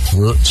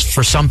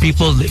 For some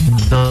people,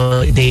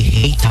 they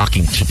hate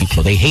talking to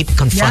people. They hate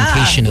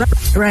confrontation.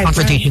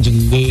 Confrontations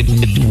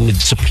with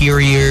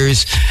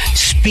superiors.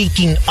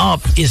 Speaking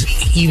up is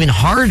even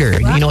harder.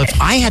 You know, if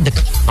I had to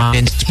come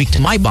and speak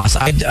to my boss,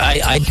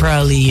 I'd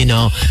probably,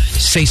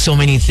 say so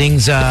many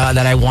things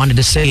that I wanted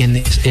to say in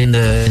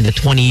the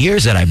 20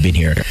 years that I've been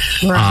here.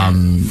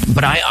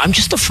 But I'm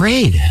just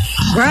afraid.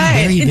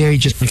 Very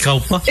just.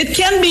 It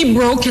can be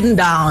broken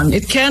down.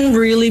 It can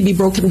really be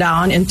broken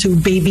down into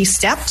baby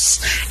steps.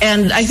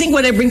 And I think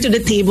what I bring to the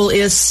table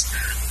is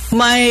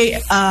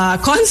my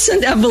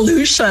constant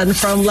evolution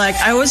from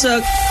I was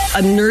a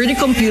nerdy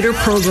computer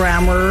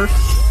programmer,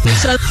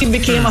 suddenly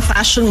became a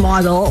fashion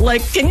model.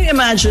 Can you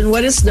imagine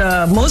what is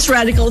the most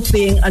radical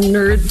thing a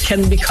nerd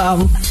can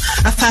become?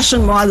 A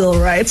fashion model,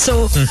 right?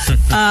 So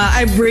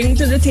I bring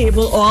to the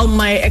table all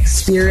my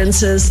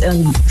experiences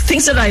and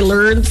things that I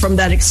learned from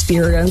that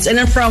experience. And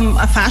then from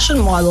a fashion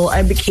model,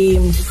 I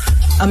became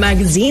a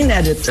magazine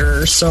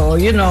editor. So,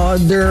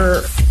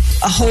 there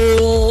a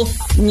whole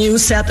new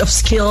set of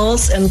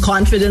skills and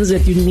confidence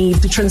that you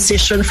need to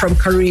transition from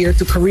career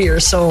to career.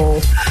 So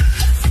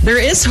there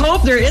is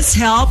hope, there is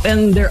help,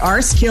 and there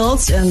are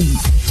skills, and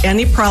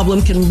any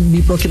problem can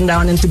be broken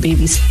down into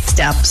baby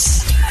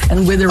steps.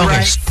 And with the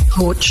right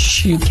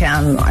coach, you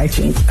can, I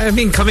think. I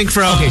mean, coming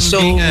from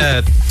being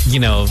a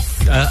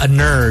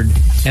nerd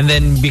and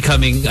then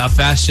becoming a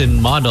fashion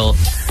model,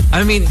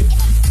 I mean,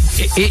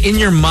 in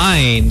your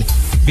mind,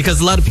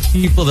 because a lot of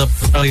people that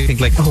probably think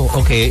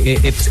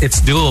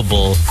it's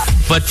doable.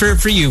 But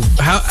for you,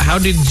 how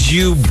did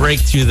you break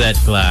through that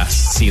glass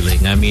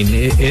ceiling? I mean,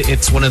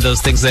 it's one of those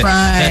things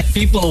that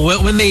people,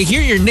 when they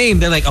hear your name,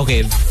 they're like,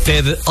 okay, they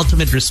have the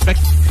ultimate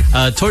respect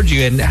towards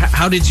you. And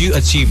how did you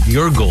achieve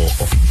your goal?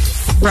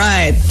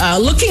 Right.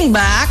 Looking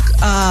back,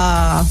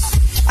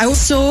 I was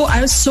so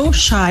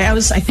shy.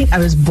 I think I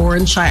was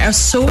born shy. I was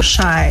so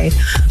shy.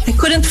 I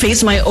couldn't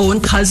face my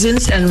own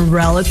cousins and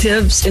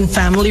relatives in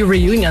family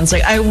reunions.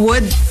 I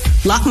would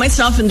lock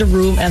myself in the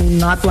room and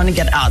not want to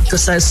get out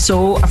because I was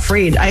so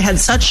afraid. I had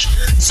such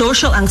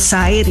social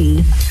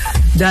anxiety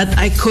that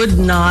I could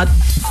not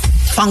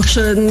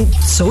function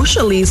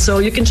socially. So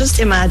you can just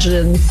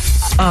imagine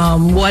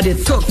what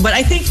it took. But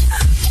I think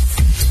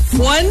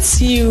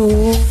once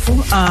you,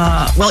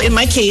 in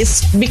my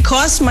case,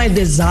 because my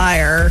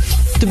desire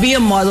to be a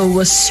model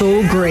was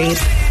so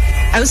great,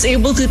 I was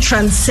able to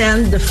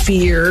transcend the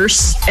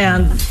fears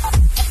and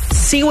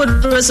see what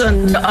was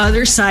on the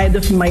other side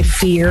of my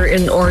fear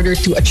in order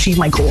to achieve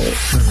my goal.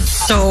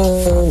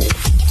 So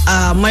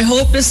my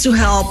hope is to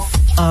help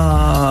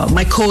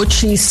my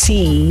coaches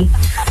see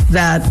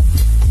that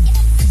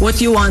what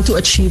you want to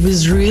achieve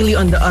is really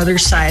on the other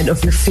side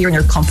of your fear and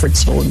your comfort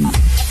zone.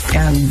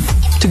 And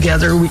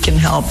together we can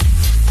help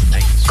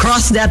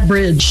cross that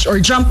bridge or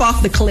jump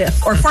off the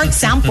cliff. Or for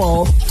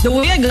example, the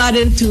way I got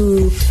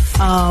into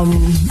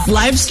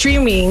live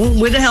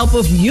streaming with the help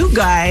of you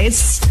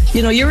guys,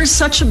 you were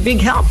such a big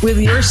help with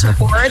your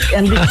support.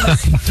 And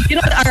because,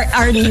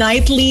 our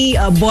nightly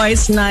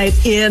boys night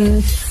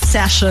in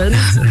sessions.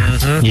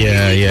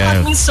 You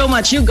taught me so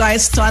much. You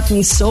guys taught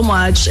me so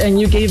much, and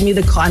you gave me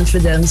the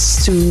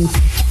confidence to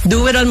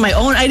do it on my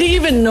own. I didn't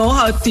even know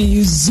how to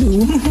use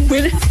Zoom.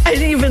 I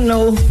didn't even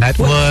know. That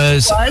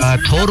was a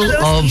total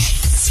of,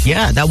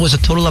 that was a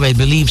total of, I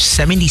believe,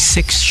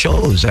 76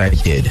 shows I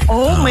did.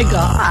 Oh my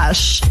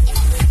gosh.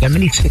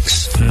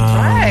 76.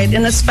 Right,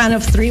 in a span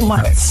of 3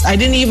 months. I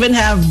didn't even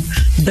have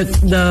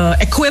the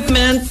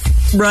equipment,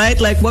 right?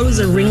 What was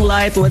a ring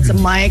light? What's a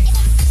mic?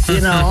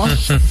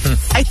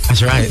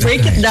 That's right.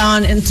 Break it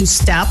down into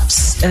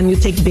steps, and you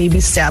take baby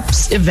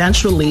steps.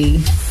 Eventually,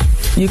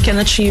 you can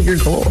achieve your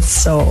goals.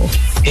 So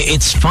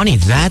it's funny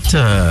that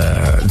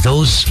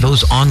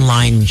those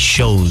online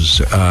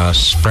shows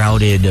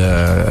sprouted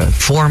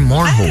 4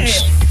 more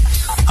hosts.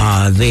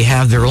 They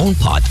have their own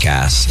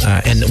podcast,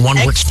 and one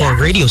works for a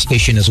radio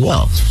station as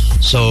well.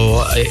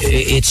 So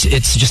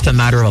it's just a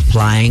matter of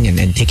applying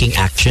and taking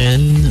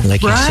action,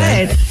 like you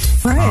said.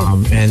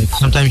 Right. And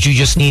sometimes you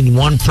just need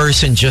one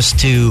person just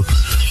to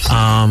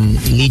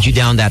lead you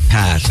down that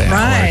path.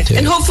 Right.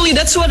 And hopefully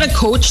that's what a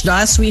coach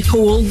does. We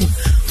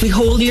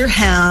hold your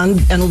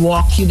hand and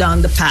walk you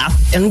down the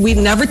path. And we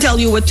never tell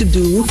you what to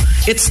do.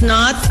 It's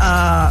not,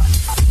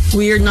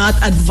 we are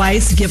not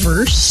advice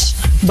givers,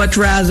 but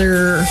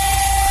rather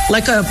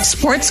like a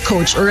sports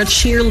coach or a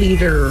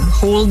cheerleader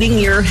holding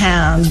your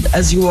hand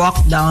as you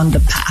walk down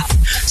the path.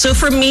 So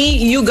for me,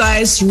 you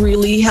guys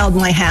really held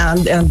my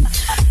hand, and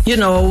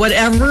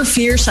whatever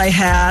fears I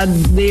had,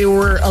 they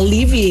were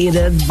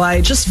alleviated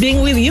by just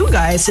being with you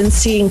guys and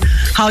seeing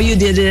how you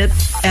did it,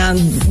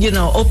 and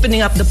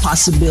opening up the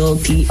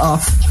possibility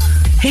of,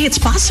 hey, it's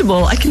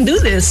possible. I can do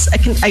this.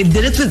 I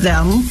did it with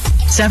them.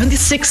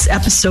 76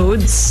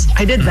 episodes.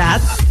 I did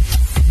that.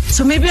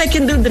 So maybe I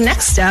can do the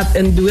next step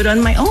and do it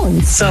on my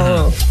own.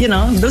 So,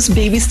 those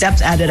baby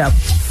steps added up.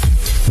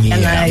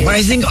 Yeah, but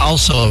I think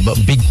also a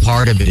big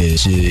part of it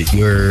is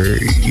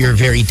you're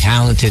very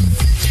talented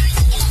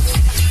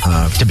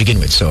to begin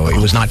with. So it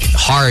was not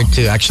hard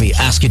to actually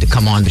ask you to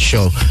come on the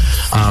show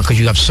because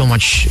you have so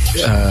much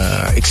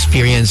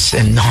experience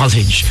and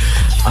knowledge,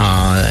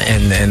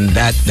 and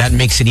that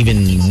makes it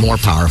even more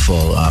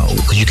powerful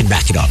because you can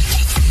back it up.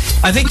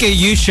 I think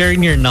you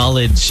sharing your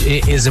knowledge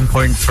is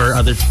important for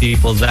other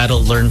people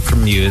that'll learn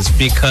from you, is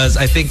because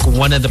I think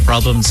one of the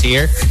problems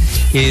here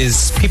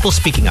is people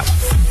speaking up,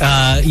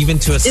 even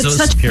to a it's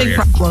such superior.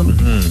 a big problem.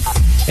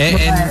 Mm-hmm.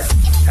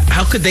 And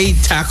how could they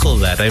tackle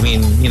that? I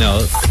mean,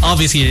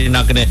 obviously you're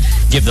not going to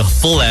give the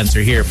full answer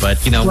here, but,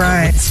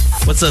 right.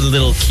 what's a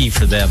little key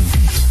for them?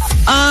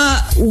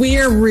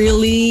 We're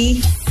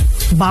really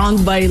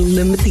bound by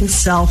limiting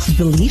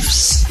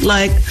self-beliefs.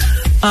 Like,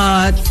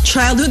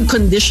 childhood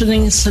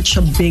conditioning is such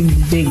a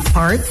big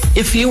part.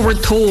 If you were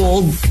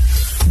told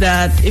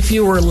that if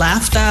you were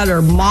laughed at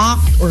or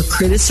mocked or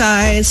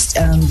criticized,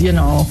 and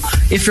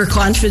if your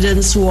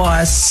confidence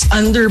was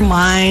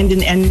undermined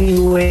in any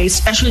way,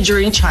 especially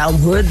during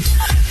childhood,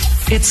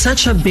 it's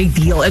such a big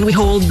deal, and we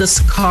hold the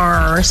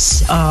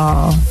scars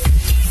up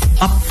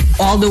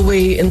all the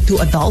way into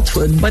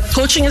adulthood. But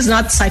coaching is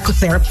not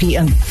psychotherapy,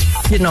 and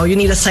you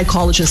need a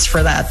psychologist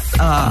for that.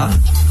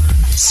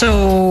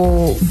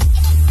 So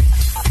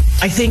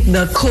I think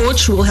the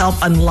coach will help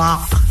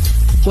unlock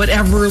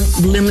whatever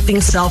limiting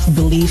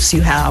self-beliefs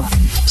you have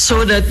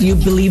so that you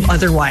believe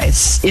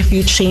otherwise. If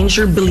you change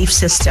your belief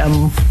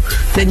system,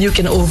 then you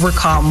can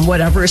overcome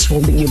whatever is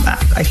holding you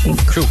back, I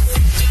think. True.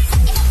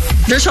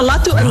 There's a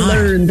lot to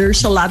unlearn.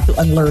 There's a lot to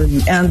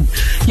unlearn. And,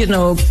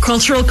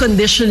 cultural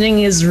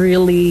conditioning is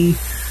really...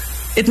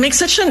 It makes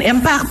such an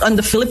impact on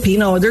the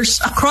Filipino.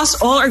 There's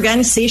across all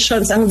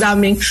organizations, ang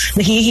daming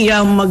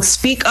nahihiyang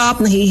mag-speak up,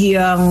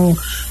 nahihiyang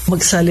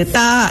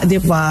magsalita, di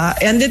ba?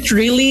 And it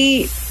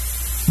really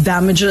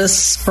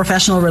damages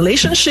professional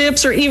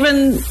relationships or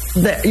even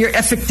your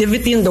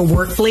effectivity in the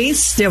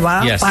workplace, di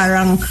ba? Yes.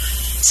 Parang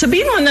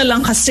sabihin mo na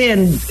lang kasi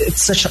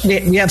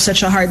we have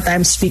such a hard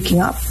time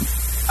speaking up.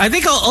 I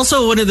think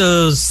also one of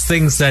those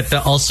things that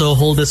also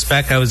hold us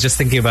back, I was just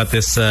thinking about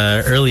this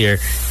earlier,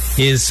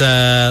 is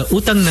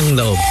utang ng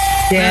loob.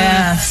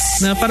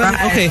 Yes. Parang,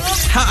 right. Okay,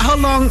 how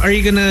long are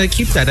you gonna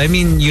keep that? I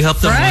mean, you help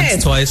them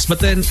once, twice, but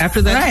then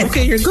after that,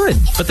 okay, you're good.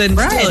 But then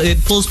still, it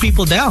pulls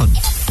people down.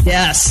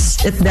 Yes,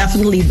 it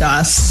definitely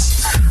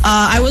does.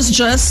 I was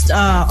just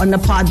on a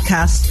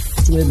podcast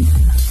with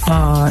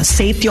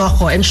Say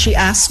Tioko, and she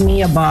asked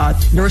me about,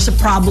 there was a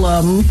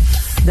problem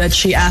that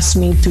she asked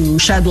me to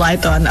shed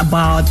light on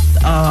about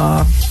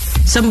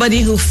somebody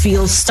who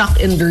feels stuck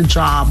in their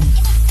job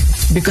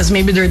because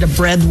maybe they're the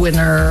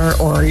breadwinner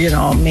or,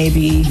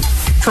 maybe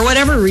for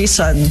whatever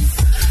reason.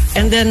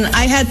 And then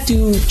I had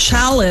to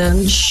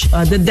challenge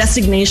the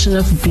designation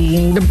of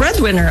being the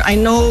breadwinner. I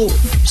know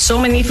so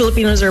many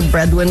Filipinos are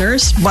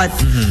breadwinners, but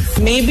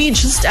maybe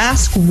just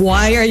ask,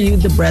 why are you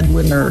the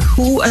breadwinner?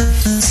 Who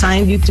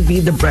assigned you to be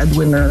the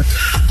breadwinner?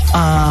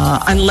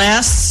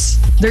 Unless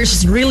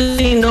there's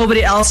really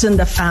nobody else in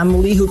the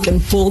family who can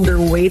pull their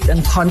weight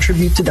and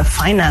contribute to the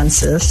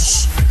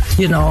finances,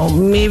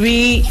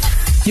 maybe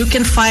you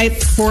can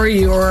fight for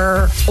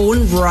your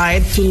own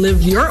right to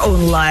live your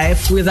own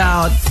life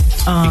without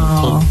being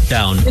pulled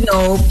down.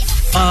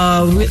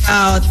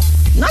 Without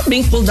not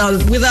being pulled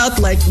down, without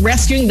like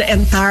rescuing the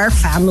entire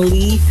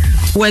family.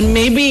 When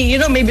maybe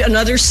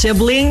another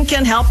sibling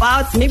can help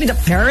out. Maybe the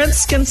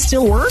parents can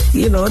still work.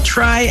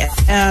 Try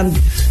and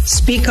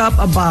speak up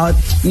about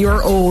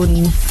your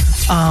own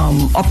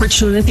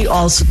opportunity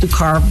also to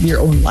carve your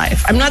own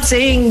life. I'm not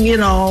saying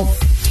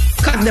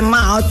cut them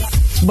out,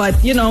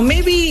 but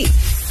maybe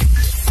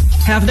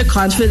have the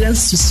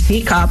confidence to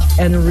speak up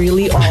and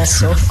really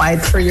also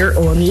fight for your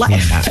own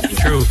life. Yeah,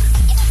 true.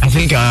 I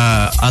think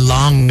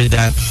along with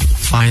that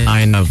fine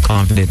line of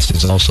confidence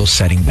is also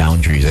setting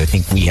boundaries. I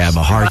think we have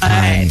a hard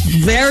time.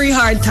 Very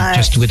hard time.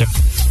 Just with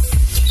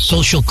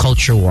social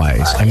culture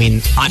wise. I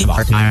mean, I have a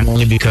hard time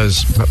only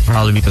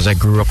probably because I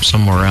grew up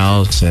somewhere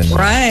else. And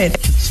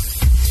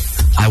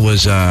I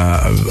was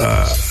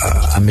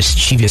a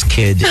mischievous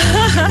kid. And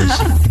I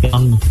was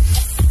young,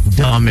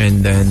 dumb,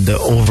 and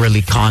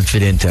overly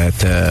confident at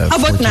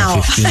 14,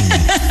 now? 15.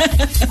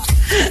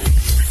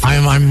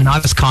 I'm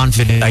not as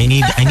confident. I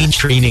need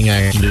training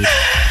actually.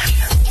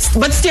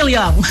 But still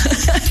young.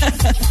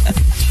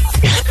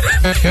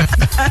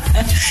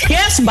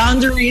 Yes,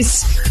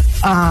 boundaries.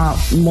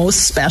 Most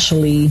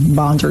especially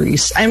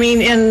boundaries. I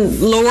mean,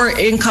 in lower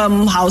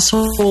income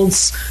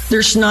households,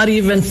 there's not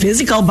even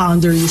physical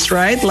boundaries,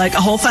 right? Like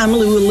a whole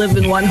family will live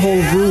in one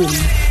whole room.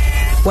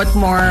 What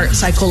more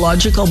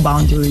psychological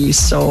boundaries?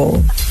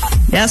 So,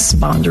 yes,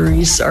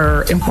 boundaries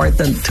are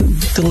important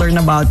to learn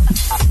about.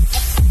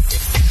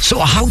 So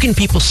how can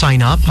people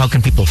sign up? How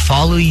can people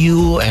follow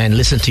you and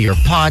listen to your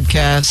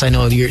podcast? I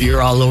know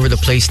you're all over the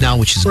place now,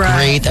 which is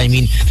great. I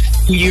mean,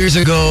 2 years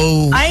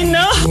ago, I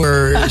know you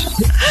were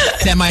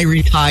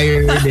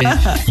semi-retired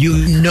and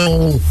you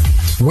know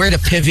where to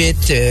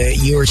pivot.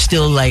 You're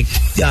still like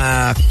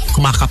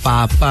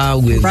kumakapapa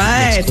with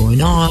what's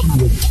going on.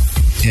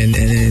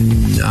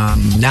 And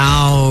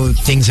now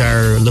things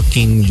are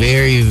looking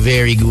very,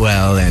 very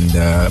well and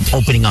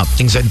opening up.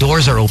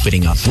 Doors are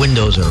opening up.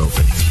 Windows are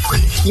opening.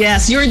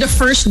 Yes, you're the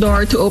first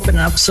door to open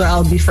up, so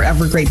I'll be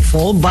forever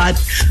grateful.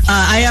 But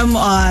I am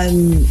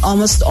on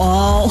almost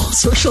all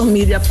social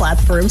media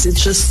platforms.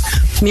 It's just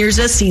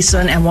Mirza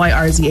Sison,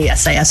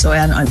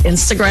 MYRZASISON on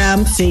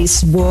Instagram,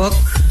 Facebook,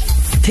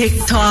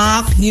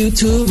 TikTok,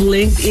 YouTube,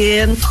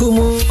 LinkedIn,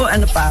 Kumu,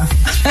 ano pa.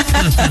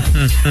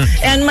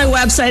 And my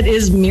website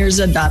is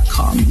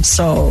mirza.com.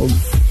 So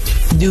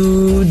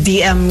do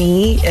DM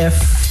me if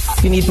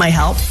you need my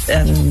help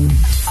and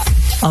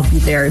I'll be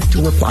there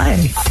to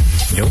reply.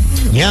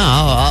 Yeah,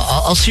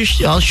 I'll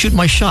shoot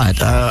my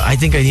shot. I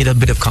think I need a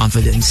bit of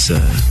confidence.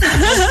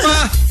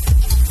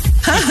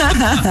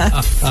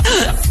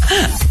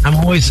 I'm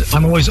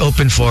always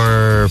open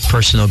for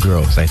personal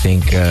growth. I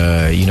think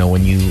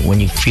when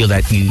you feel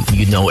that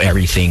you know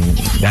everything,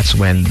 that's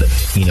when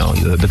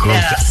the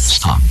growth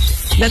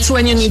stops. That's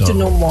when you need to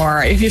know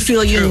more. If you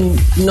feel you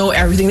know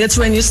everything, that's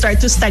when you start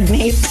to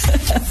stagnate.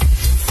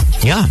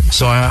 Yeah.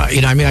 So,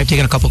 I've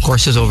taken a couple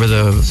courses over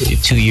the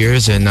 2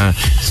 years and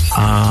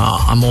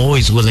I'm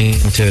always willing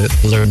to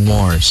learn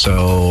more.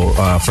 So,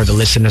 for the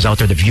listeners out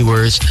there, the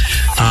viewers,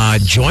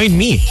 join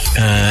me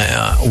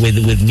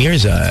with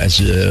Mirza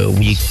as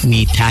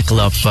we tackle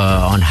up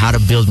on how to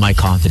build my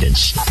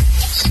confidence.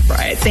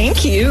 Right.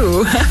 Thank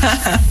you.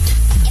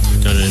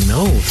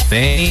 No.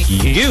 Thank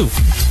you.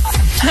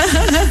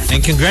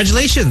 And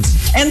congratulations.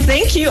 And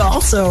thank you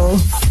also.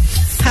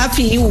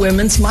 Happy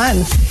Women's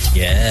Month.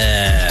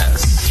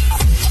 Yes.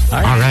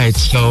 All right.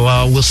 So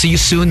we'll see you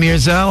soon,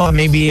 Mirza. Or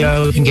maybe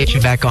we can get you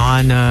back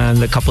on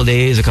in a couple of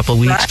days, a couple of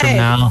weeks from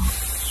now,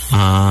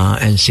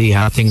 and see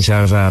how things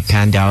have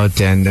panned out.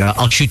 And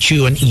I'll shoot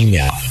you an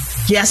email.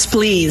 Yes,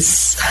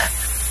 please.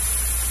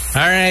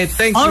 All right.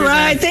 Thank you. All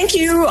right. Thank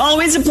you.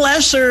 Always a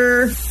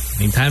pleasure.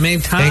 Anytime.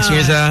 Thanks,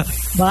 Mirza.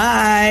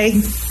 Bye.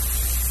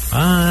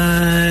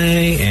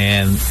 Bye.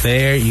 And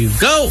there you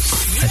go.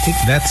 I think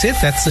that's it.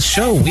 That's the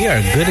show. We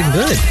are good and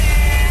good.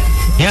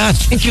 Yeah,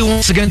 thank you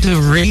once again to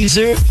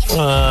Razor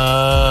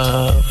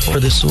for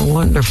this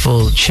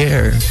wonderful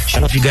chair. I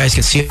don't know if you guys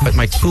can see it, but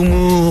my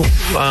Kumu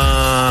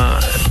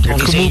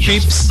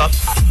peeps.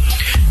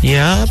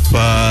 Yeah,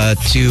 but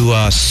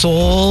to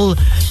Sol,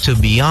 to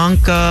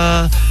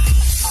Bianca,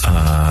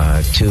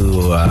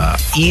 to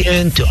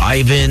Ian, to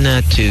Ivan,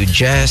 to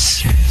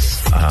Jess,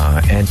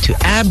 and to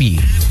Abby.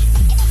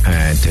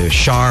 And to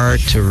Shar,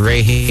 to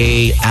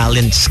Ray,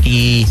 Alan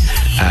Ski,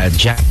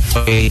 Jack,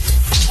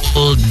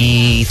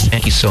 Soldi,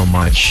 thank you so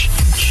much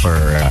for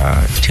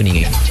tuning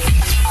in.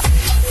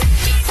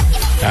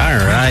 All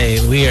right,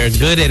 we are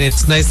good, and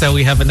it's nice that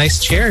we have a nice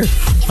chair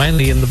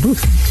finally in the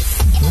booth.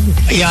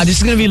 Yeah, this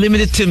is gonna be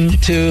limited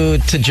to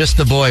just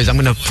the boys. I'm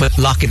gonna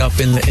lock it up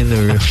in the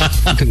room.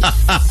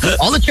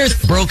 All the chairs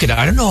broken.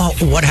 I don't know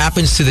what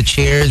happens to the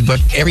chairs, but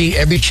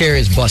every chair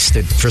is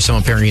busted for some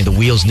apparently. The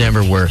wheels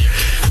never work.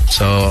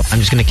 So I'm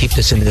just gonna keep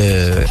this in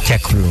the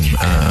tech room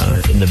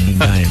in the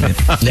meantime and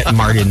let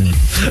Martin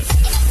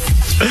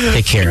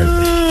take care of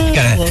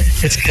it.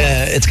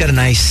 It's got a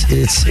nice.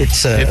 It's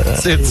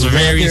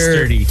very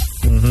sturdy.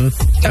 Mm-hmm.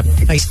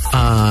 Nice.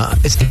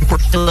 It's a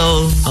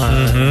pillow.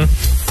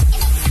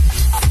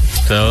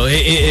 So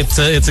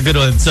it's a good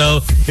one.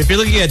 So if you're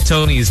looking at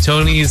Tony's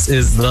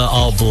is the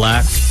all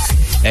black,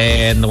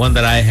 and the one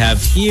that I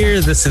have here,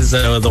 this is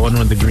the one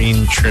with the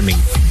green trimming.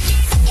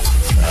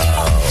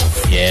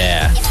 Oh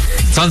yeah,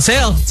 it's on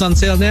sale. It's on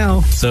sale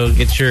now. So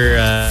get your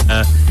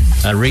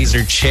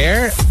Razer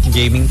chair,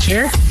 gaming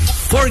chair.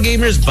 For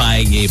gamers,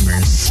 by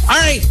gamers. All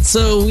right,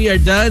 so we are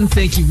done.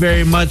 Thank you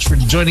very much for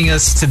joining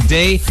us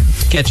today.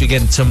 Catch you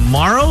again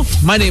tomorrow.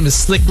 My name is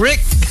Slick Rick.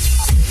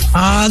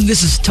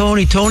 This is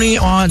Tony.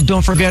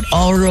 Don't forget,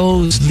 all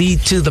roads lead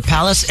to the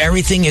palace.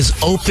 Everything is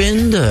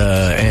opened,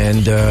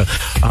 and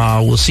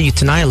we'll see you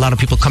tonight. A lot of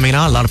people coming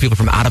out. A lot of people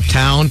from out of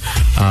town,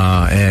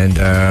 and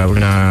we're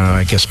gonna,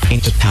 I guess,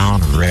 paint the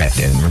town red.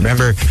 And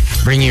remember,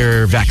 bring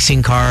your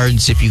vaccine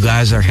cards if you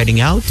guys are heading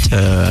out,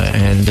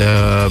 and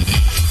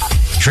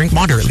drink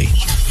moderately.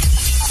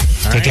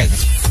 Take care.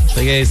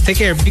 So guys, take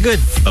care. Be good.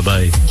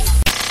 Bye-bye.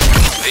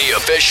 The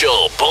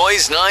official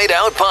Boys Night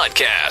Out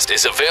podcast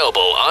is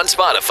available on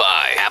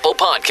Spotify, Apple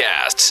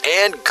Podcasts,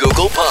 and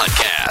Google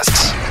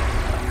Podcasts.